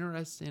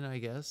interesting, I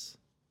guess.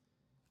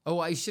 Oh,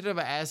 I should have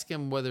asked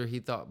him whether he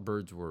thought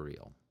birds were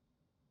real.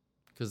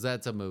 Because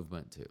that's a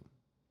movement too.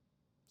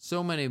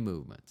 So many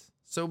movements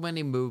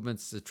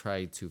to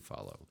try to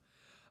follow.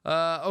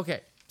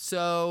 Okay,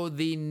 so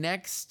the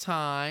next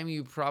time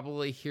you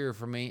probably hear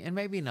from me, and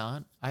maybe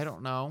not, I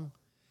don't know.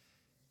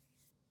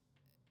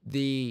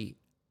 The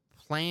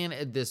plan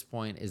at this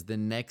point is the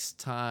next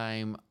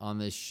time on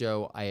this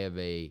show, I have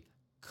a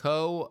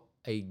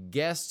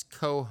guest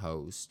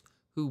co-host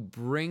who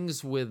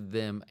brings with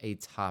them a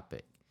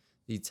topic.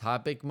 The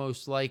topic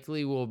most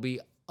likely will be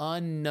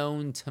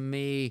unknown to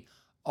me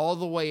all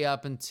the way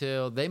up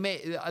until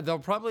they'll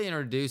probably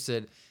introduce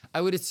it.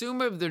 I would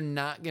assume if they're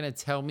not going to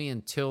tell me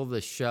until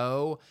the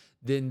show,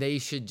 then they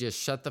should just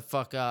shut the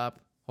fuck up.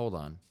 Hold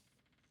on.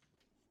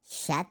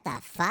 Shut the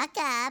fuck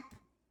up.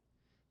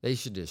 They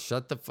should just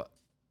shut the fuck.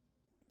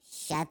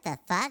 Shut the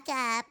fuck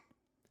up.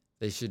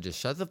 They should just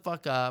shut the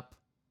fuck up.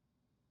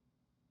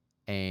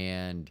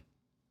 And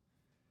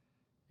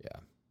yeah,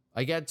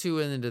 I got too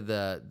into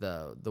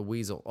the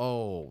weasel.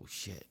 Oh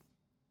shit.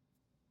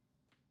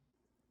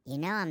 You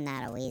know I'm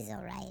not a weasel,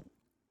 right?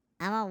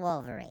 I'm a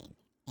Wolverine,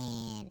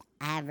 and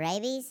I have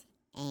rabies,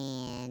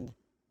 And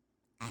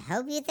I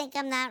hope you think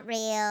I'm not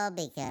real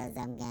because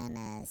I'm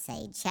gonna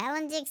say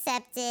challenge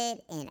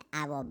accepted and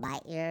I will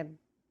bite your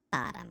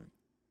bottom.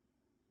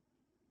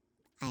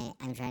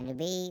 I'm trying to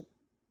be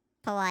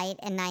polite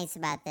and nice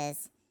about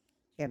this.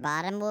 Your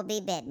bottom will be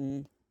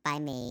bitten by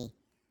me.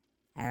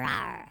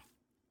 Rawr.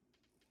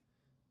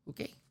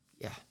 Okay.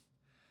 Yeah.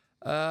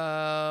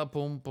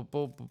 Boom, boom,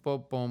 boom,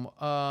 boom, boom,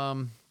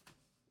 boom.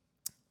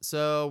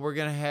 So we're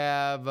gonna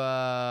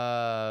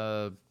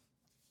have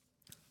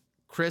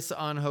Chris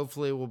on.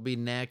 Hopefully, will be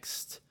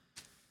next.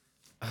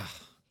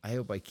 I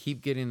hope I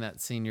keep getting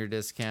that senior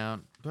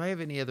discount. Do I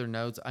have any other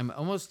notes? I'm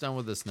almost done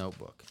with this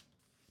notebook.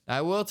 Now,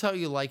 I will tell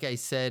you, like I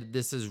said,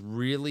 this is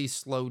really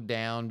slowed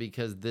down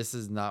because this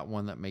is not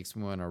one that makes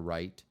me want to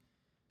write.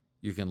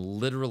 You can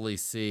literally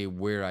see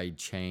where I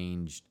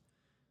changed.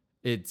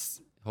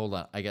 Hold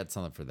on, I got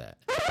something for that.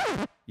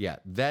 Yeah,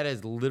 that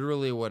is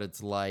literally what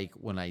it's like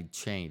when I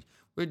change,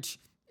 which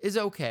is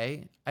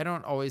okay. I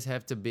don't always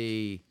have to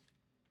be.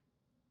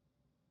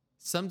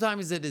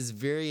 Sometimes it is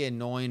very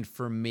annoying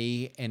for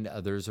me and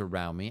others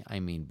around me, I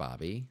mean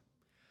Bobby,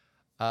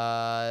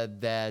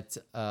 that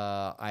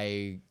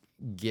I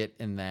get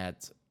in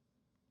that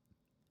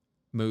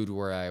mood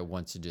where I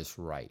want to just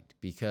write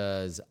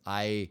because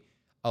I'll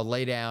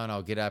lay down,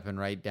 I'll get up and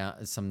write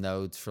down some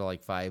notes for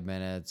like 5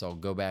 minutes. I'll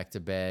go back to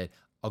bed.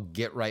 I'll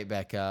get right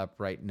back up,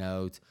 write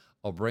notes.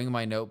 I'll bring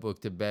my notebook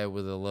to bed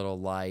with a little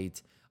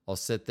light. I'll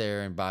sit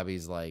there and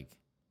Bobby's like,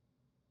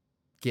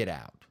 get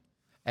out.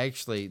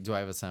 Actually, do I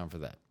have a sound for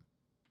that?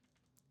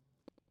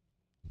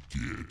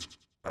 Get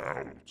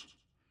out.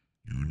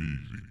 You need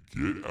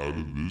to get out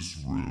of this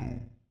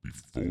room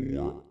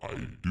before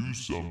I do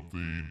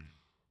something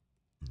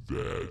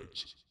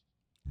that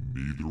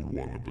neither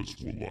one of us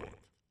will like.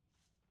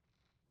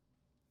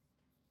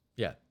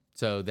 Yeah.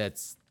 So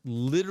that's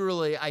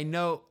literally, I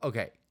know,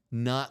 okay,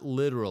 not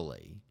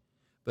literally,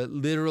 but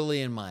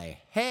literally in my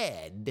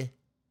head,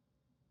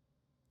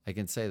 I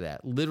can say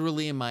that.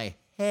 Literally in my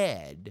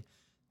head,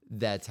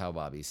 that's how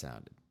Bobby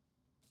sounded.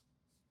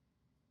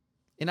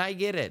 And I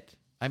get it.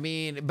 I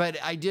mean, but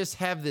I just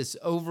have this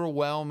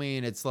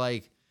overwhelming, it's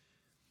like,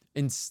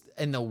 and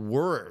the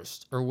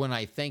worst, or when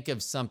I think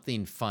of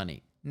something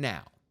funny.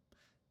 Now,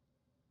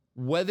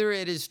 whether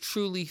it is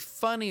truly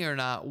funny or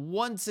not,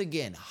 once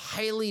again,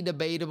 highly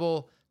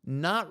debatable,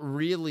 not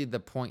really the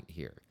point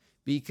here.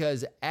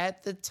 Because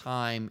at the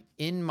time,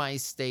 in my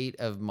state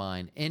of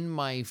mind, in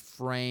my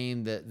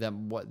frame,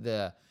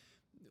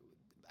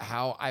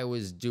 how I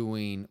was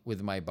doing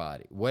with my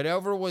body,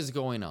 whatever was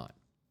going on,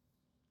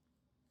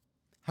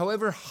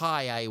 however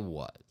high I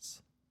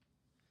was,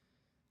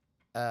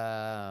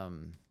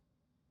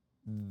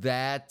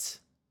 that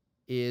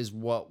is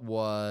what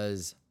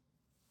was.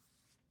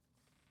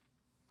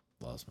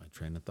 Lost my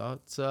train of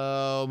thought.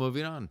 So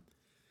moving on.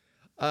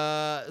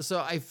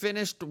 So I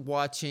finished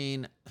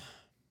watching.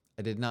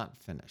 I did not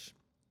finish.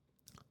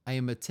 I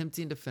am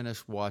attempting to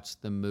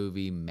watch the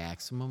movie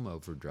Maximum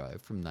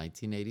Overdrive from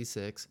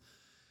 1986.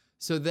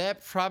 So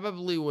that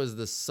probably was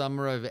the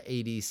summer of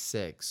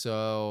 86.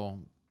 So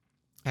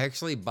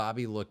actually,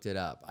 Bobby looked it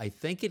up. I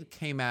think it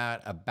came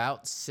out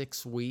about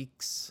 6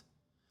 weeks.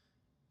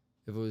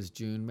 If it was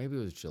June, maybe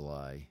it was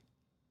July.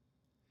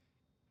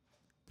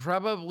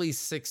 Probably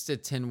 6 to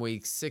 10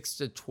 weeks, 6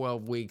 to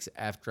 12 weeks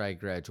after I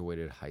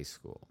graduated high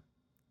school.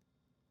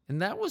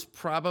 And that was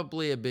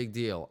probably a big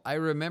deal. I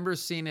remember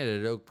seeing it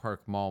at Oak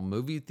Park Mall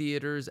movie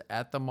theaters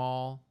at the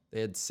mall. They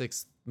had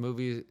 6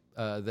 movies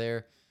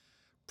there.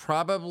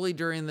 Probably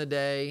during the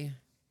day.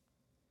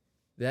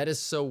 That is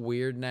so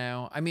weird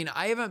now. I mean,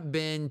 we haven't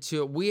been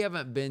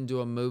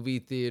to a movie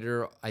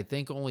theater, I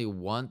think only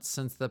once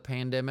since the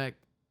pandemic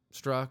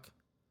struck.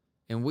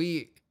 And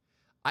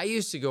I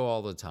used to go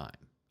all the time.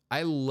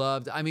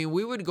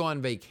 We would go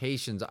on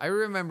vacations. I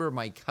remember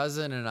my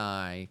cousin and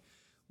I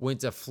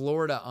went to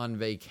Florida on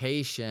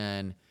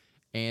vacation,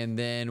 and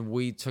then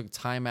we took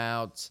time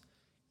out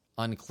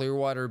on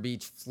Clearwater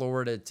Beach,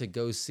 Florida to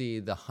go see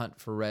The Hunt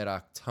for Red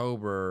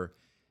October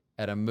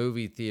at a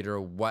movie theater.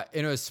 And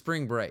it was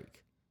spring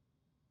break.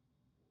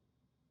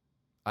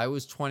 I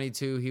was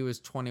 22, he was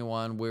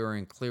 21. We were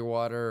in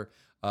Clearwater,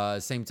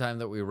 same time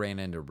that we ran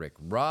into Rick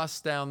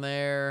Ross down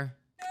there.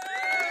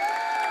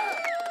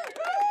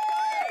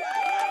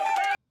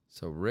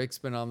 So Rick's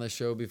been on the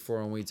show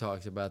before and we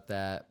talked about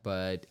that,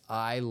 but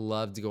I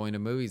loved going to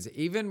movies.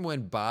 Even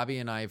when Bobby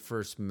and I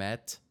first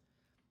met,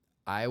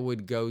 I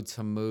would go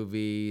to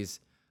movies.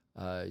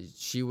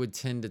 She would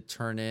tend to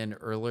turn in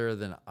earlier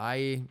than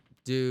I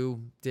still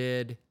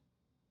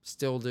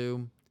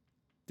do,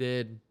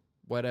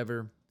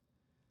 whatever.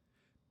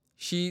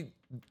 She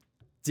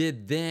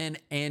did then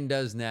and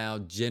does now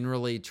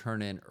generally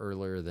turn in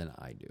earlier than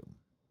I do.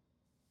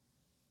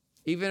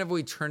 Even if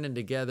we turn in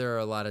together,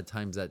 a lot of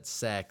times that's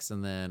sex,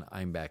 and then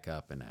I'm back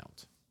up and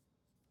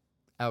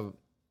out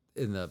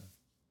in the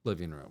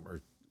living room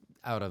or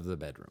out of the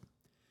bedroom.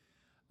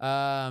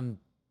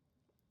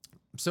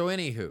 So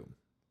anyway,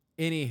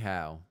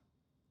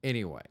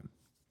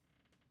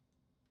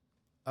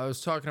 I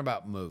was talking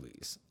about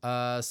movies.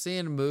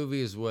 Seeing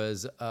movies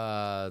was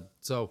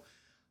so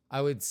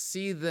I would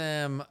see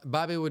them.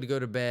 Bobby would go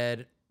to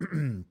bed,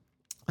 and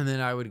then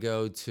I would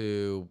go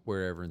to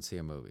wherever and see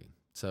a movie.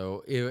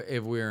 So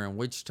if we were in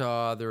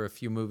Wichita, there were a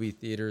few movie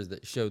theaters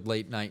that showed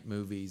late night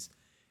movies.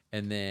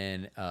 And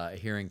then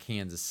here in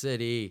Kansas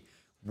City,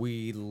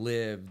 we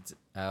lived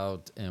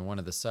out in one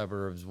of the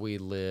suburbs. We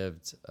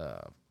lived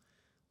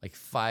like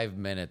 5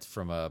 minutes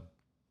from a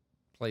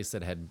place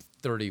that had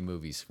 30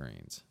 movie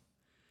screens.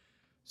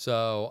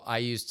 So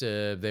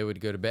they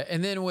would go to bed.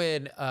 And then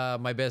when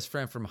my best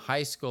friend from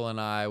high school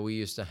and we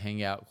used to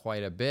hang out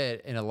quite a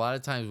bit. And a lot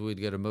of times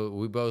we'd go to movies.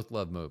 We both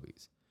loved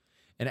movies.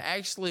 And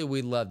actually,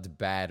 we loved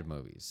bad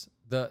movies.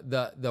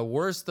 The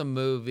worse the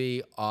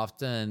movie,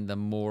 often the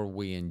more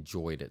we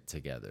enjoyed it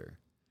together.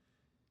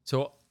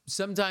 So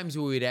sometimes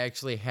we would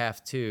actually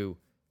have to,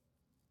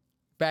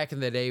 back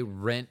in the day,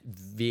 rent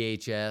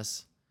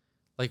VHS.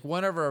 Like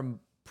one of our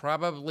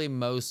probably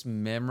most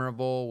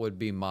memorable would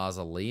be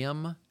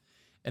Mausoleum.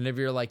 And if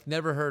you're like,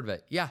 never heard of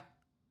it. Yeah.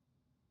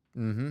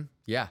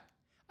 Yeah.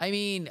 I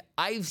mean,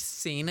 I've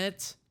seen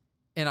it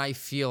and I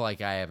feel like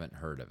I haven't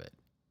heard of it.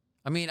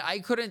 I mean, I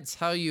couldn't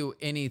tell you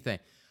anything.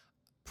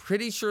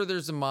 Pretty sure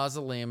there's a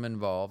mausoleum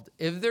involved.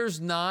 If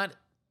there's not,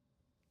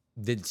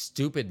 then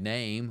stupid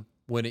name,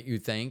 wouldn't you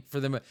think?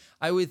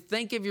 I would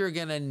think if you're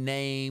going to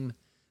name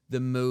the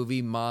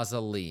movie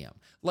Mausoleum.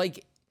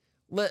 Like,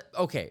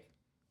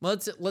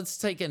 let's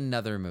take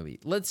another movie.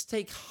 Let's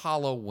take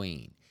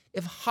Halloween.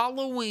 If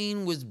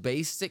Halloween was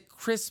based at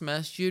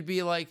Christmas, you'd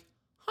be like,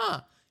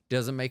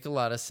 doesn't make a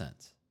lot of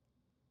sense.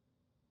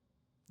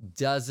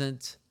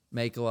 Doesn't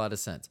make a lot of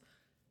sense.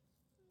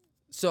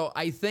 So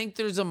I think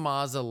there's a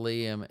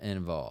mausoleum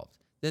involved.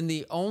 Then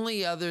the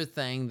only other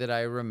thing that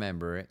I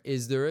remember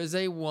is there is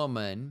a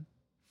woman.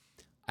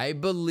 I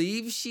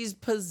believe she's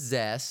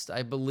possessed.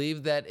 I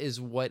believe that is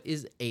what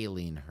is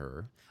ailing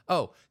her.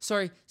 Oh,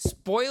 sorry.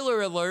 Spoiler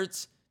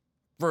alerts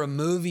for a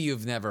movie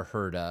you've never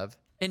heard of.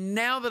 And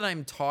now that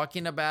I'm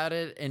talking about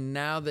it, and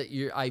now that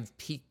I've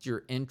piqued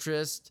your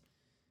interest,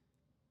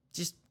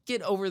 just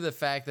get over the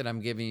fact that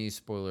I'm giving you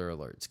spoiler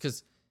alerts.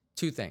 Because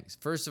two things.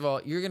 First of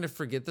all, you're going to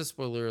forget the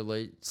spoiler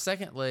alert.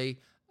 Secondly,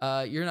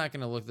 you're not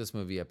going to look this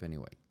movie up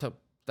anyway. So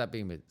that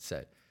being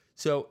said.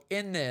 So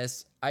in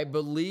this, I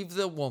believe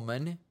the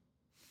woman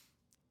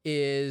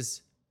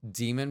is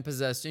demon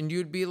possessed. And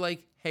you'd be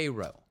like, hey,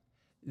 Ro,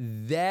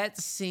 that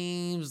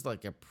seems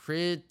like a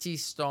pretty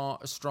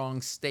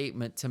strong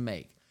statement to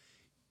make.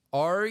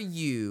 Are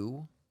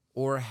you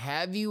or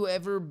have you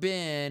ever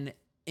been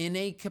in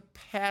a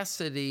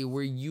capacity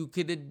where you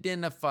could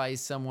identify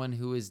someone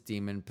who is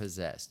demon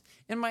possessed?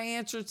 And my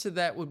answer to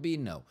that would be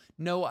no.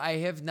 No, I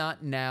have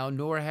not now,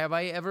 nor have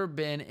I ever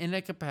been in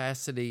a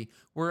capacity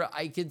where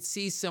I could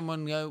see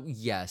someone go,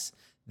 yes,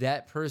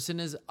 that person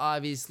is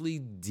obviously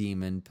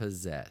demon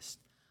possessed.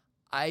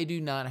 I do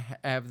not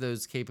have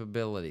those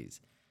capabilities.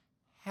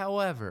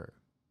 However,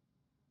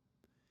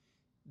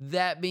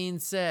 that being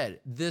said,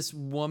 this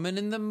woman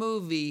in the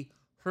movie,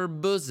 her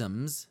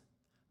bosoms,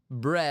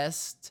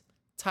 breast,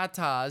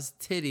 tatas,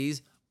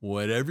 titties,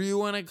 whatever you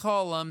want to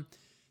call them.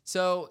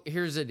 So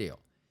here's the deal.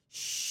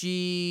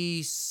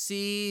 She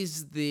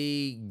sees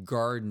the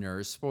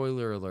gardener,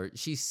 spoiler alert,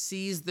 she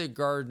sees the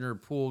gardener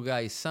pool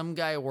guy, some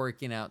guy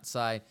working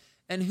outside,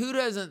 and who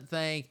doesn't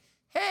think,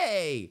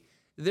 hey,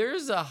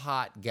 there's a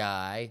hot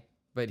guy,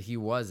 but he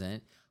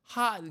wasn't,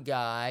 hot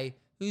guy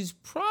who's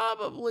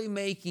probably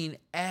making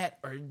at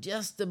or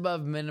just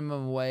above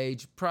minimum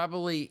wage,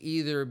 probably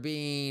either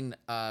being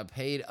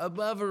paid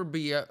above or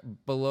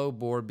below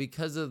board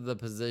because of the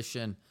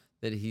position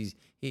that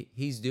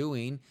he's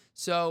doing.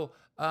 So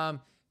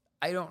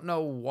I don't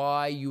know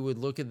why you would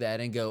look at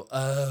that and go,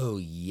 oh,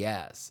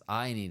 yes,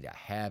 I need to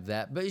have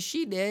that. But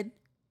she did.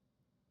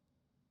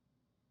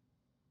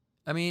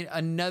 I mean,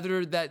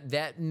 another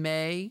that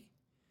may.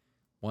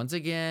 Once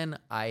again,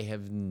 I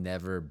have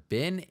never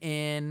been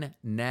in,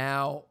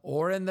 now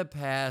or in the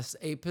past,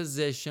 a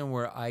position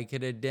where I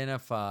could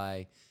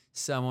identify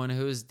someone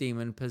who is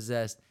demon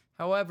possessed.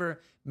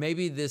 However,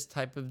 maybe this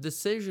type of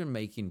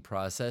decision-making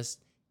process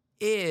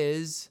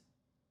is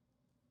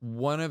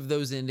one of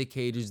those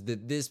indicators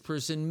that this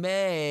person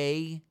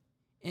may,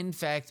 in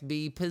fact,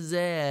 be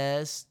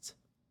possessed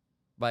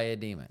by a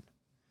demon.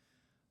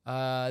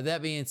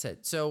 That being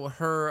said, so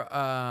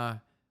her,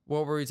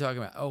 what were we talking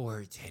about? Oh,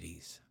 her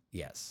titties.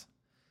 Yes.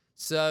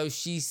 So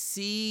she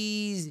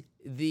sees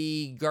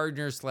the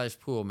gardener /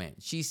 pool man.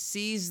 She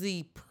sees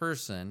the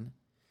person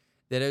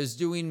that is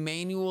doing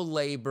manual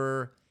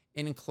labor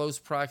in close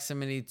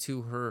proximity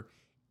to her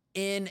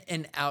in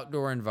an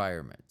outdoor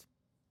environment.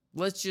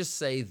 Let's just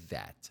say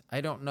that.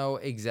 I don't know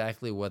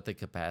exactly what the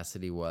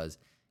capacity was.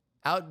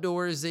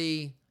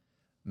 Outdoorsy,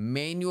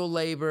 manual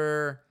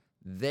labor,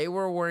 they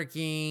were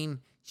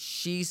working,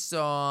 she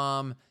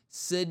saw them.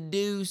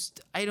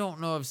 Seduced. I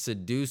don't know if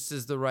seduced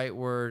is the right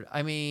word.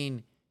 I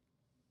mean,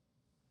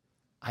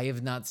 I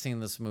have not seen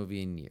this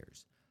movie in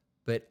years.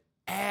 But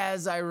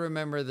as I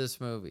remember this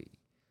movie,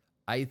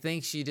 I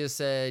think she just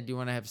said, "Do you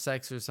want to have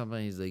sex or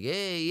something?" He's like,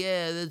 "Hey,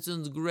 yeah, that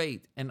sounds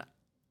great." And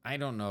I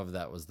don't know if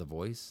that was the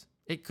voice.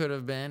 It could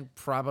have been,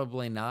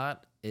 probably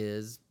not.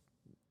 Just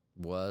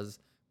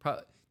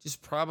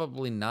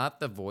probably not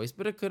the voice,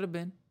 but it could have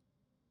been.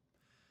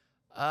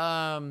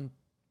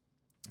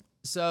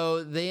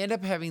 So they end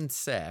up having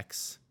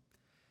sex.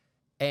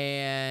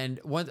 And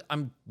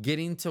I'm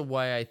getting to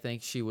why I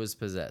think she was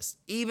possessed.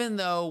 Even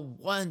though,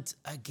 once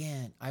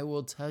again, I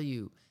will tell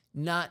you,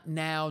 not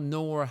now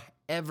nor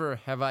ever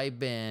have I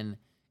been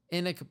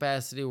in a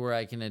capacity where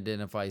I can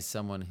identify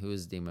someone who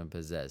is demon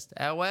possessed.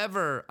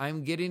 However,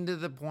 I'm getting to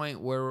the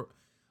point where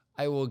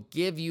I will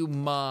give you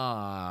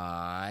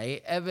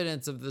my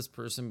evidence of this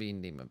person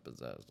being demon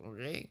possessed,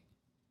 okay?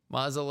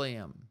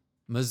 Mausoleum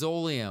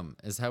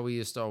is how we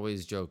used to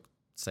always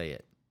say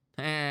it.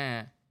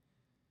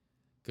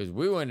 Because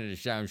we wanted to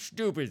sound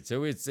stupid,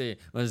 so we'd say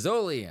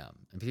mausoleum.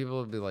 And people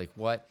would be like,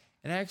 what?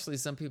 And actually,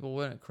 some people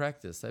wouldn't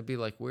correct us. That'd be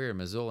like weird.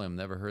 Mausoleum,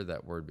 never heard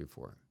that word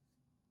before.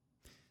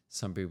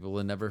 Some people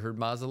had never heard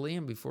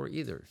mausoleum before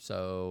either.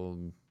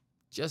 So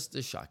just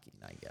as shocking,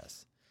 I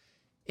guess.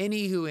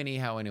 Anywho,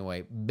 anyhow,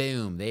 anyway,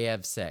 boom, they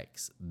have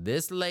sex.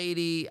 This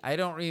lady, I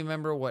don't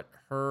remember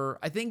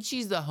I think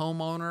she's the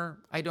homeowner.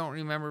 I don't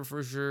remember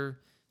for sure.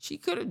 She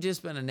could have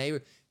just been a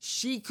neighbor.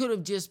 She could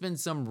have just been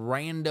some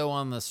rando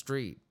on the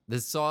street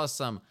that saw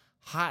some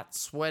hot,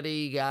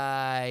 sweaty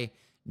guy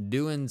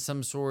doing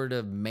some sort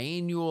of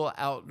manual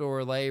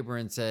outdoor labor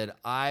and said,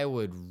 I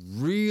would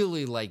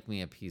really like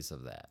me a piece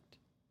of that.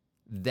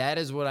 That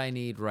is what I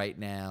need right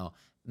now.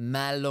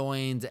 My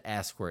loins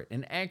ask for it.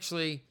 And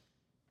actually,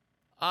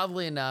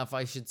 oddly enough,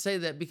 I should say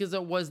that because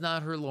it was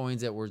not her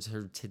loins, it was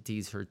her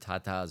titties, her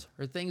tatas,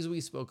 her things we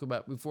spoke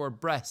about before,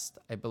 breast,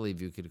 I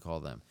believe you could call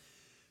them.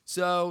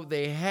 So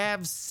they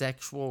have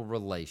sexual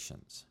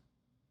relations.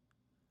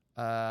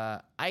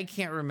 I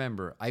can't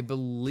remember. I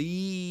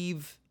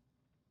believe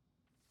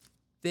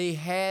they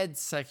had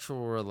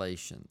sexual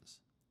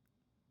relations.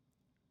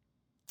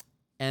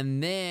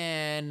 And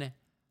then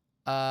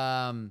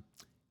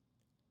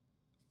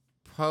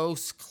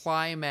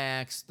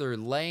post-climax, they're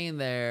laying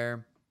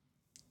there,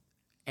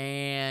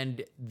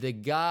 and the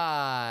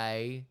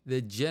guy,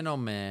 the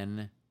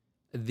gentleman,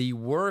 the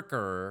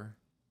worker,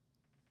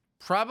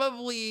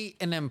 probably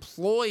an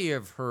employee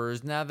of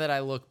hers now that I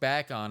look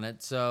back on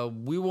it, so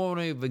we won't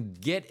even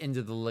get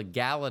into the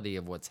legality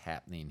of what's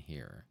happening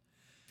here.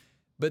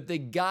 But the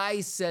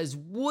guy says,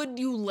 would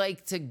you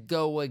like to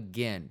go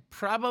again?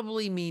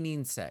 Probably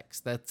meaning sex.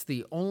 That's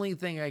the only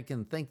thing I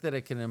can think that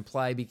it can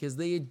imply because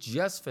they had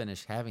just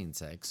finished having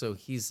sex. So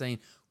he's saying,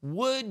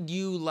 would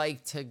you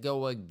like to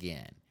go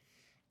again?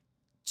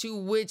 To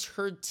which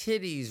her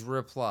titties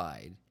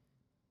replied,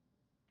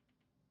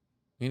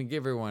 I'm going to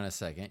give everyone a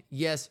second.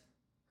 Yes,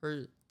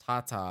 her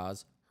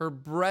tatas, her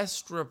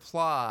breast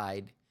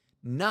replied,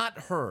 not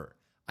her.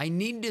 I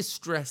need to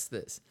stress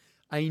this.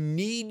 I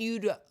need you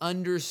to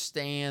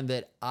understand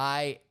that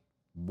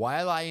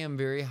while I am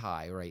very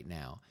high right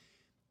now,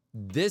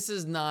 this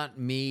is not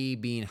me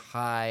being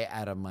high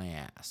out of my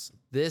ass.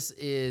 This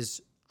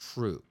is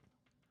true.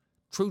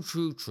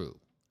 True.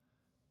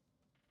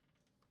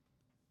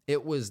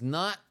 It was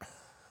not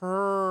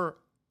her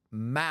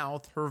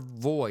mouth, her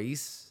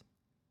voice.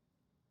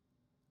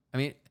 I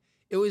mean,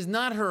 it was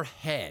not her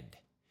head.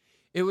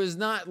 It was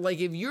not like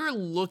if you're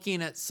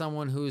looking at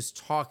someone who's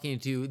talking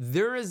to you,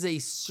 there is a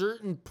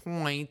certain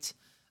part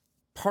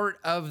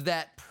of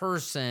that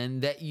person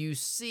that you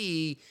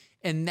see,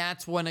 and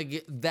that's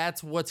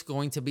what's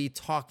going to be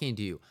talking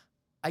to you.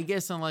 I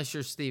guess unless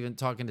you're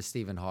talking to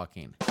Stephen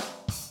Hawking.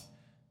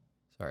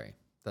 Sorry,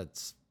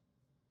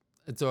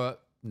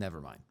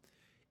 never mind.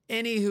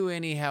 Anywho,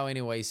 anyhow,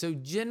 anyway. So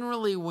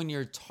generally when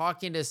you're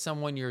talking to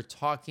someone, you're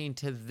talking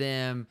to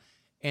them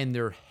and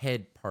their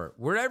head part.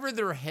 Wherever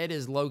their head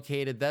is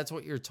located, that's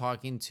what you're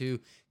talking to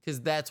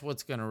because that's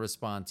what's going to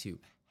respond to.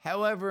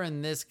 However,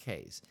 in this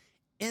case,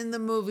 in the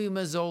movie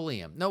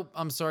Mausoleum,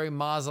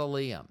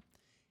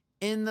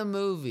 in the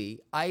movie,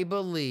 I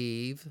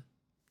believe,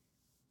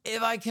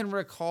 if I can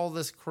recall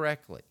this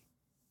correctly,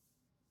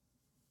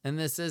 and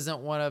this isn't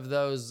one of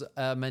those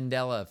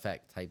Mandela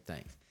effect type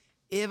things,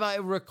 if I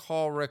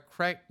recall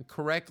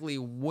correctly,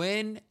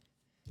 when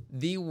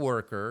the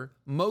worker,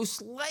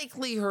 most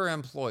likely her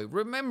employee,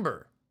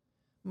 remember,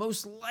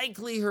 most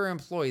likely her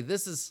employee,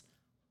 this is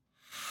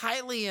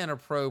highly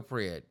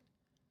inappropriate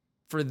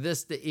for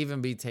this to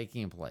even be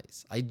taking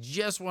place. I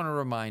just want to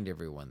remind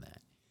everyone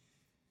that.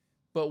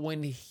 But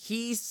when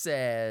he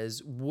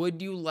says,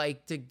 would you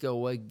like to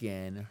go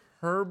again?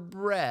 Her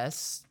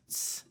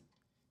breasts,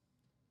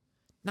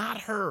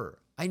 not her.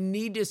 I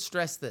need to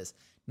stress this.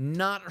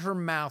 Not her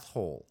mouth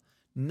hole,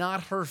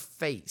 not her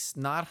face,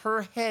 not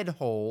her head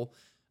hole.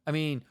 I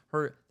mean,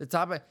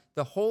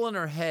 the hole in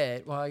her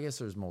head. Well, I guess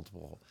there's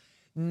multiple holes.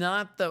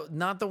 Not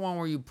the one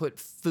where you put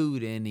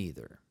food in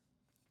either.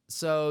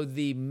 So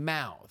the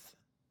mouth,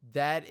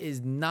 that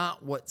is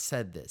not what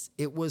said this.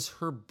 It was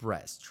her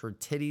breast, her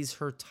titties,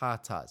 her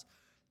tatas.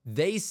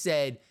 They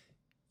said,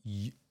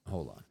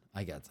 hold on,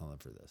 I got something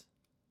for this.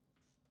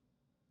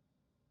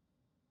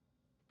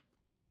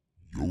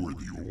 You're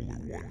the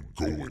only one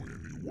going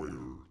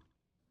anywhere.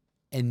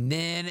 And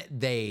then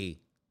they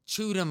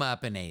chewed him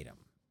up and ate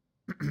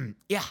him.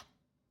 Yeah.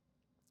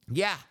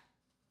 Yeah.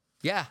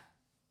 Yeah.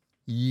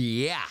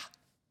 Yeah.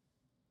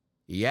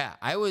 Yeah.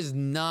 I was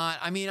not,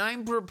 I mean,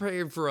 I'm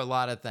prepared for a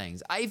lot of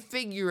things. I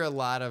figure a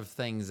lot of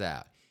things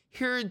out.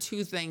 Here are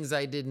two things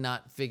I did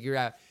not figure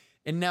out.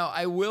 And now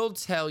I will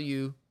tell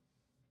you,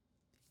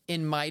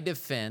 in my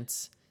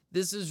defense,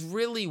 this is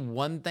really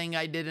one thing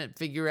I didn't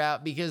figure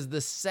out because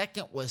the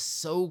second was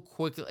so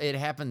quick, it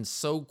happened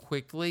so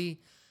quickly.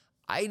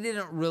 I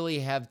didn't really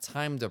have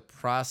time to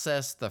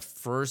process the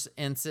first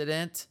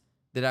incident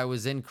that I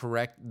was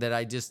incorrect, that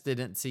I just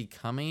didn't see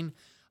coming.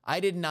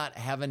 I did not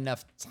have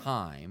enough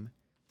time,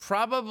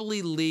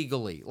 probably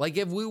legally. Like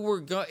if we're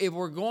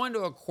going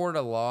to a court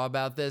of law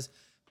about this,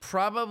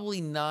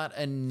 probably not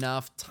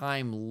enough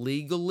time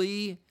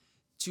legally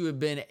to have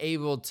been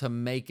able to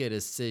make a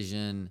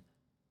decision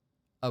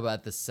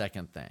about the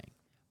second thing.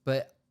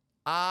 But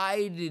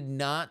I did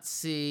not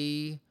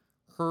see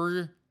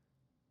her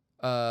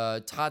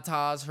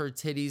tatas, her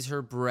titties,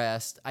 her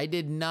breast. I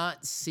did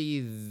not see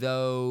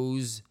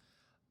those.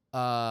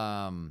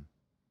 I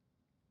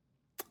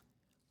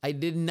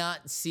did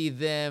not see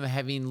them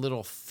having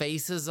little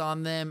faces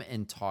on them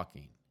and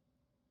talking.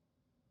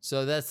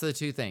 So that's the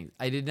two things.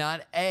 I did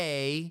not,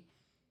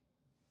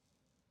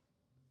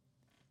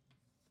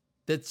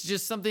 that's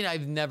just something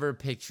I've never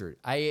pictured.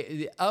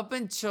 Up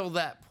until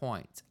that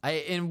point,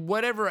 in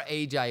whatever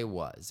age I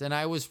was, and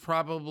I was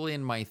probably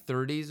in my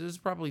 30s, it was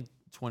probably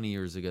 20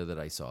 years ago that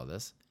I saw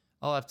this.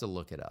 I'll have to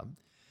look it up.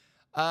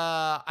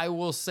 I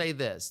will say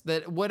this,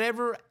 that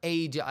whatever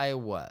age I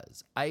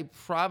was, I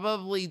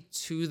probably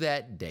to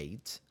that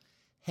date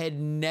had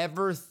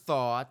never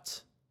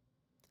thought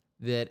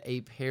that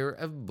a pair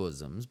of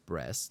bosoms,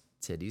 breasts,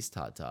 titties,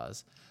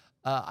 tatas,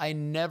 I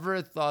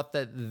never thought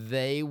that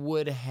they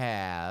would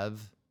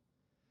have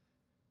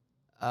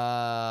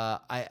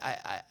like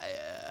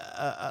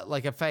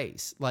a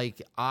face,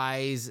 like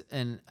eyes,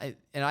 and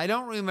I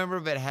don't remember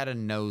if it had a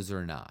nose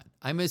or not.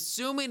 I'm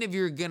assuming if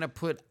you're gonna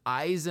put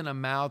eyes and a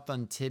mouth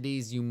on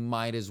titties, you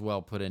might as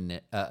well put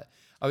I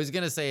was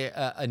gonna say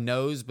a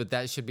nose, but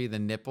that should be the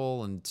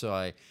nipple, and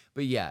so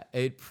but yeah,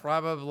 it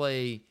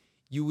probably,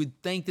 you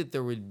would think that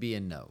there would be a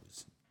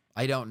nose.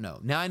 I don't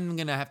know. Now I'm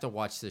gonna have to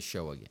watch this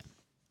show again,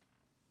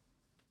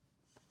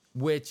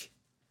 which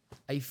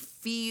I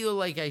feel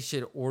like I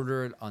should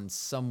order it on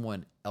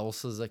someone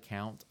else's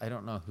account. I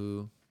don't know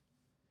who.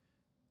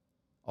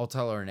 I'll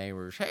tell our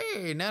neighbors,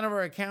 hey, none of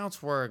our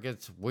accounts work.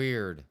 It's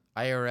weird.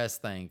 IRS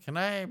thing. Can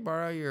I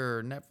borrow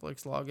your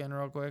Netflix login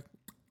real quick?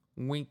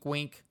 Wink,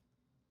 wink.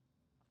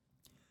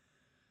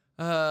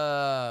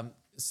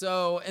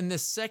 So, and the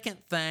second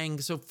thing,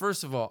 so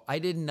first of all, I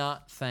did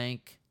not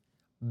think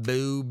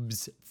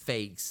boobs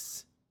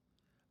face.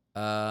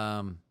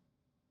 And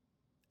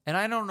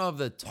I don't know if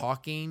the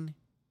talking,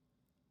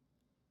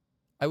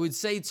 I would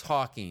say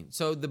talking.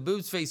 So the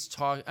boobs face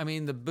talk, I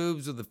mean the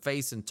boobs with the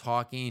face and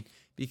talking,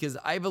 because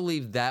I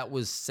believe that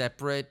was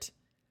separate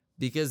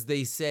because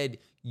they said,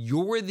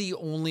 you're the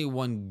only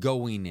one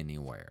going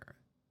anywhere.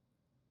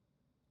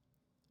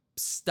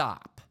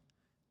 Stop.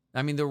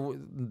 I mean,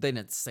 they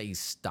didn't say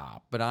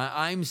stop, but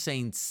I'm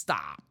saying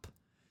stop.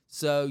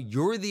 So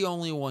you're the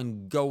only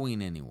one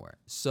going anywhere.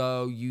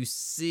 So you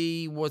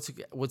see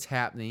what's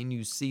happening.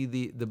 You see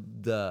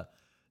the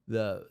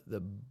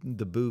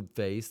boob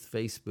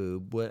face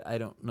boob. What, I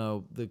don't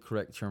know the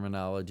correct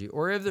terminology,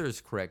 or if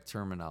there's correct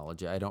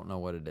terminology, I don't know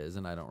what it is,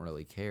 and I don't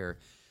really care.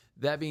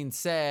 That being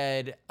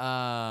said,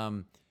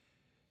 so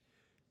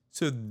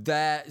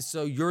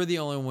you're the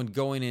only one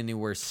going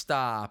anywhere.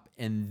 Stop,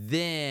 and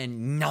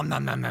then nom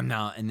nom nom nom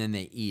nom, and then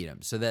they eat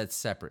them. So that's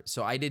separate.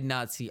 So I did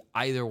not see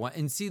either one,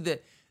 and see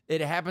that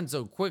it happened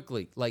so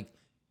quickly, like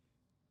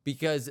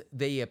because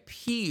they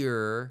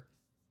appear,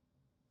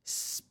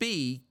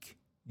 speak.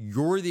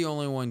 You're the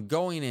only one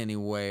going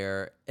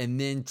anywhere, and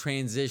then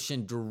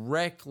transition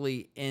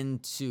directly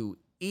into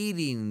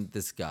eating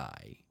this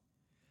guy,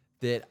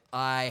 that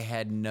I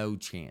had no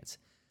chance.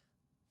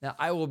 Now,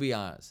 I will be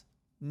honest,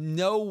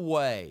 no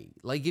way.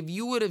 Like, if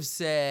you would have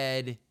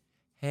said,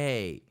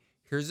 hey,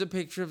 here's a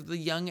picture of the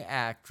young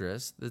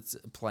actress that's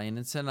playing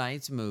in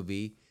tonight's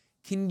movie.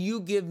 Can you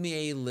give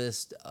me a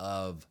list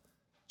of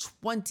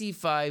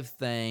 25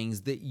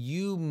 things that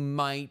you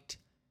might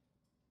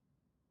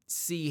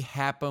see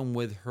happen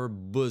with her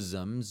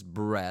bosoms,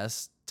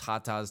 breasts,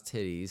 tatas,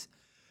 titties?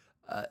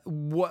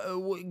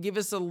 Give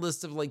us a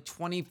list of like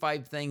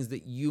 25 things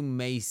that you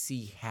may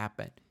see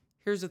happen.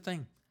 Here's the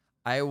thing.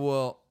 I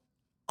will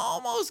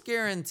almost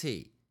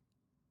guarantee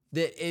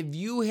that if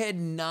you had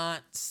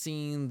not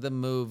seen the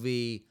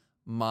movie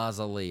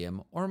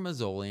Mausoleum, or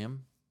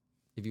Mausoleum,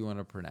 if you want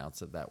to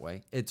pronounce it that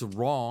way, it's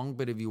wrong,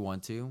 but if you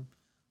want to,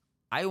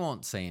 I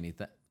won't say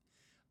anything.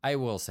 I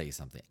will say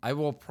something. I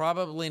will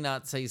probably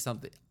not say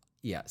something.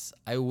 Yes,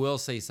 I will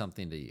say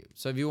something to you.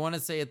 So if you want to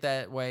say it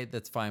that way,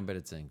 that's fine, but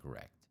it's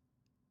incorrect.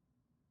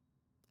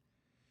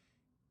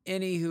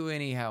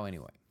 Anyhow,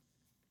 anyway.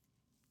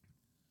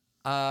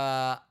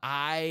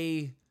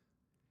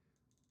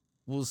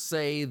 we'll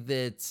say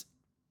that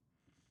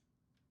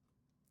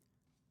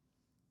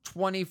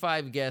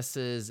 25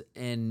 guesses,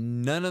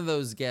 and none of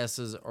those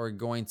guesses are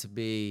going to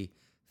be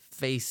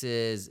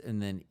faces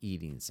and then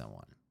eating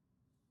someone.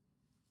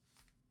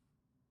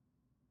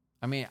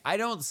 I mean, I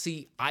don't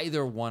see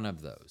either one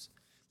of those.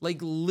 Like,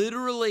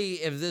 literally,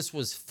 if this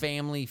was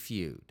Family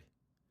Feud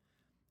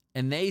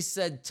and they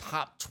said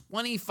top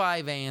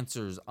 25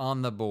 answers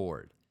on the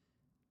board,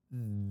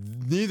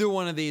 neither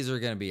one of these are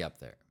going to be up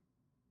there.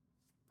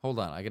 Hold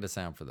on, I got a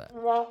sound for that.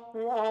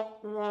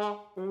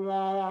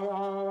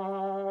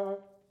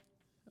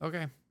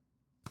 Okay.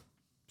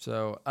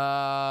 So,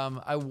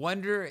 I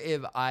wonder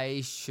if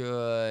I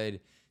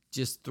should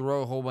just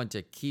throw a whole bunch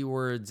of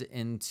keywords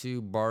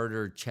into Bard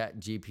or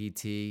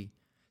ChatGPT.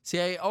 See,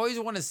 I always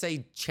want to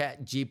say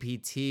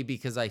ChatGPT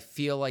because I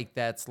feel like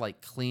that's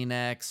like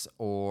Kleenex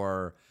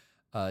or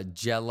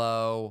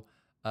Jell-O,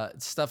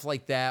 stuff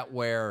like that,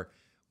 where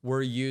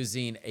we're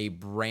using a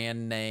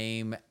brand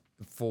name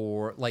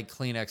for like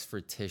Kleenex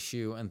for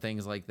tissue and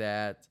things like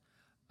that.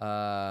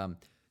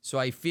 So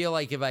I feel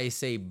like if I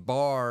say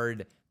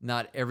Bard,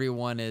 not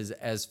everyone is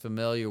as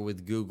familiar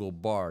with Google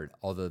Bard,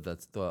 although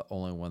that's the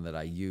only one that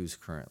I use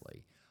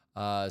currently.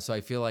 So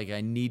I feel like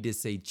I need to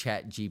say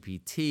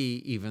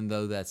ChatGPT, even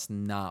though that's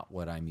not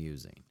what I'm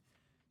using.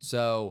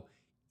 So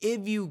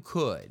if you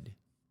could,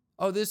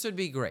 this would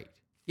be great.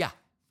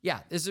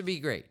 Yeah, this would be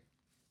great.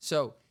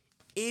 So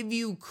if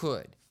you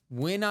could,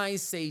 when I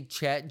say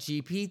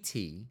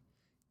ChatGPT,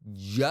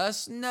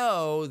 just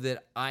know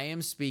that I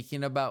am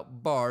speaking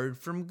about Bard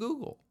from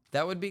Google.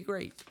 That would be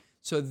great.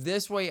 So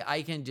this way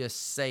I can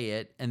just say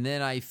it, and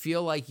then I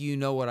feel like you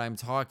know what I'm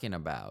talking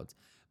about.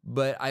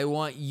 But I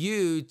want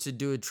you to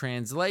do a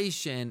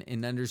translation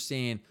and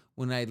understand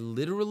when I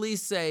literally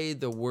say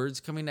the words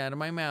coming out of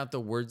my mouth, the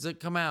words that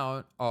come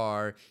out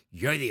are,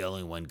 "You're the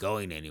only one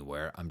going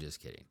anywhere." I'm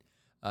just kidding.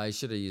 I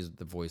should have used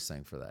the voice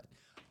thing for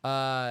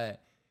that.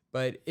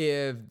 But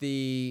if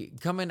the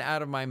coming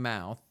out of my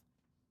mouth,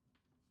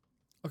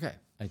 okay,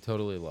 I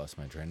totally lost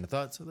my train of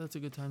thought, so that's a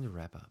good time to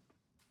wrap up.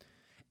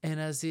 And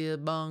I see a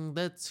bong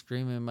that's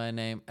screaming my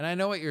name. And I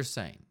know what you're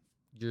saying.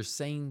 You're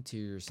saying to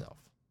yourself,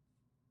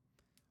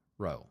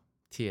 Ro,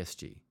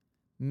 TSG,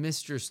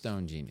 Mr.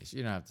 Stone Genius.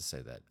 You don't have to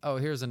say that. Oh,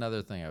 here's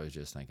another thing I was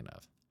just thinking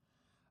of.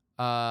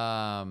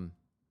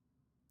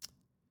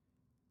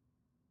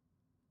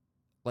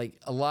 Like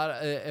a lot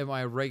of, at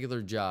my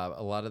regular job,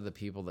 a lot of the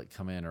people that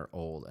come in are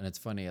old. And it's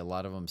funny, a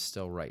lot of them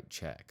still write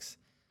checks.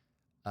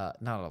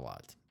 Not a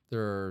lot.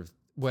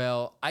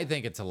 I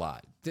think it's a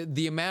lot.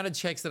 The amount of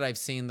checks that I've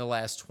seen the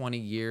last 20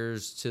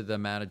 years to the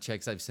amount of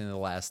checks I've seen in the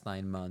last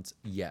 9 months,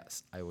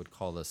 yes, I would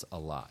call this a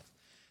lot.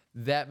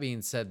 That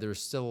being said,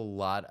 there's still a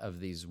lot of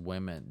these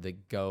women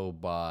that go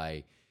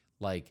by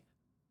like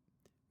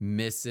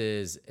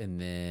Mrs.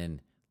 and then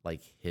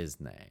like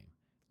his name,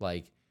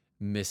 like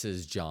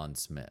Mrs. John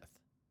Smith.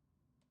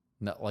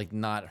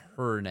 Not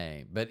her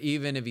name, but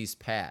even if he's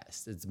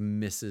passed, it's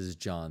Mrs.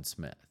 John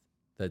Smith.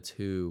 That's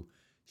who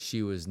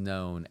she was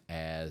known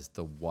as,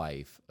 the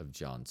wife of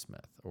John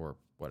Smith, or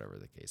whatever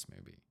the case may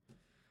be,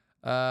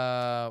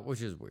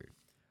 which is weird.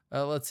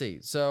 Let's see.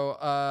 So,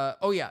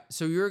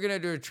 so you're going to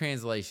do a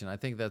translation. I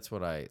think that's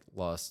what I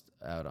lost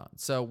out on.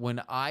 So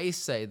when I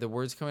say the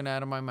words coming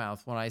out of my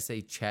mouth, when I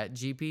say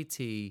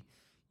ChatGPT,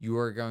 you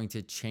are going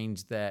to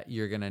change that.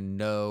 You're going to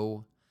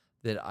know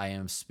that I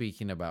am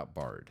speaking about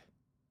Bard,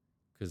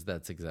 because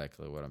that's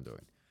exactly what I'm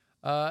doing.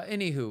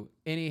 Anyway,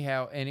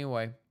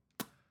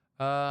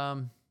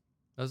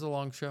 that was a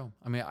long show.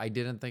 I mean, I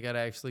didn't think I'd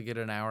actually get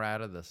an hour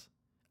out of this.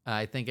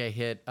 I think I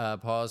hit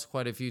pause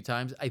quite a few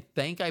times. I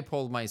think I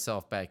pulled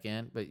myself back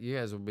in, but you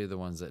guys will be the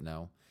ones that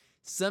know.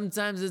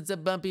 Sometimes it's a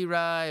bumpy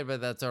ride, but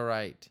that's all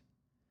right.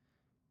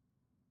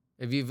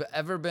 If you've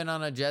ever been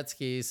on a jet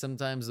ski,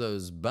 sometimes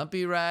those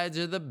bumpy rides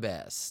are the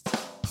best.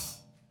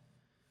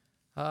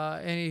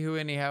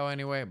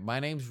 Anyway,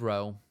 my name's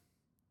Ro.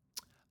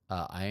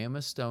 I am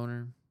a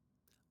stoner.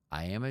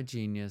 I am a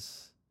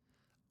genius.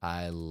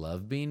 I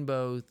love being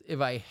both. If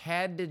I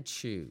had to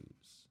choose,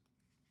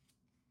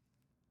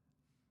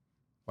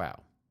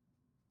 wow,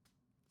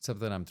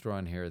 something I'm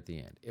throwing here at the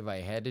end. If I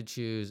had to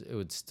choose, it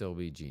would still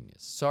be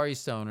genius. Sorry,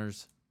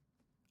 stoners.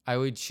 I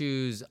would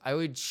choose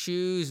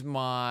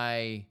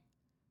my,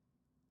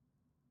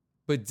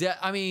 but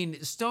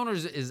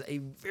stoners is a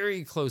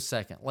very close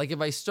second. Like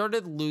if I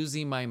started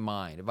losing my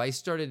mind, if I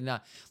started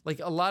not, like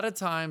a lot of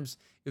times,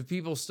 if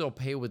people still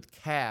pay with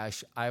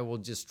cash, I will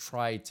just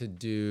try to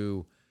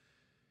do,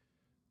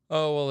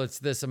 it's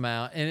this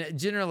amount. And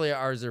generally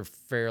ours are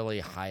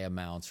fairly high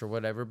amounts or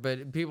whatever,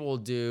 but people will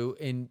do.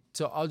 And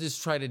so I'll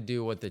just try to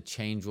do what the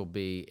change will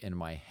be in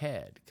my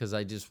head. Cause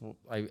I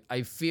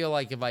feel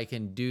like if I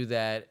can do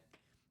that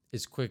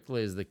as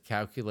quickly as the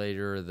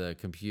calculator or the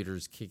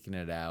computer's kicking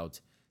it out,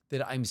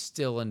 that I'm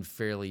still in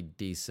fairly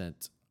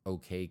decent,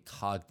 okay,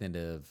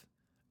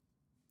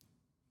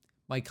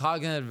 my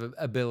cognitive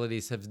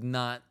abilities have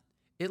not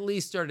at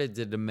least started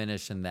to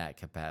diminish in that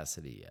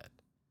capacity yet.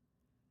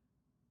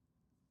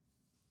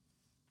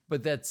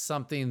 But that's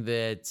something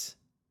that,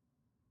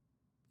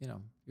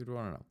 you'd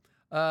want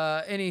to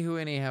know. Anywho,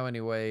 anyhow,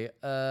 anyway,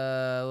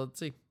 let's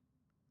see.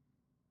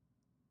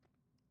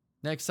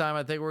 Next time,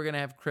 I think we're going to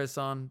have Chris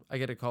on. I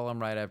get to call him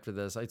right after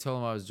this. I told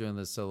him I was doing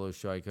this solo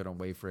show. I couldn't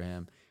wait for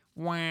him.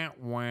 Wah,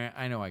 wah.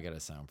 I know I got a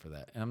sound for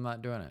that, and I'm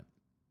not doing it.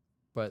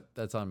 But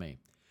that's on me.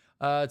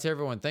 To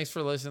everyone, thanks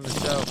for listening to the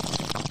show.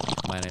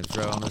 My name's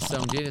Ro. I'm the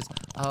Stone Genius.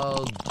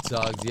 I'll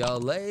talk to y'all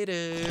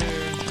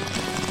later.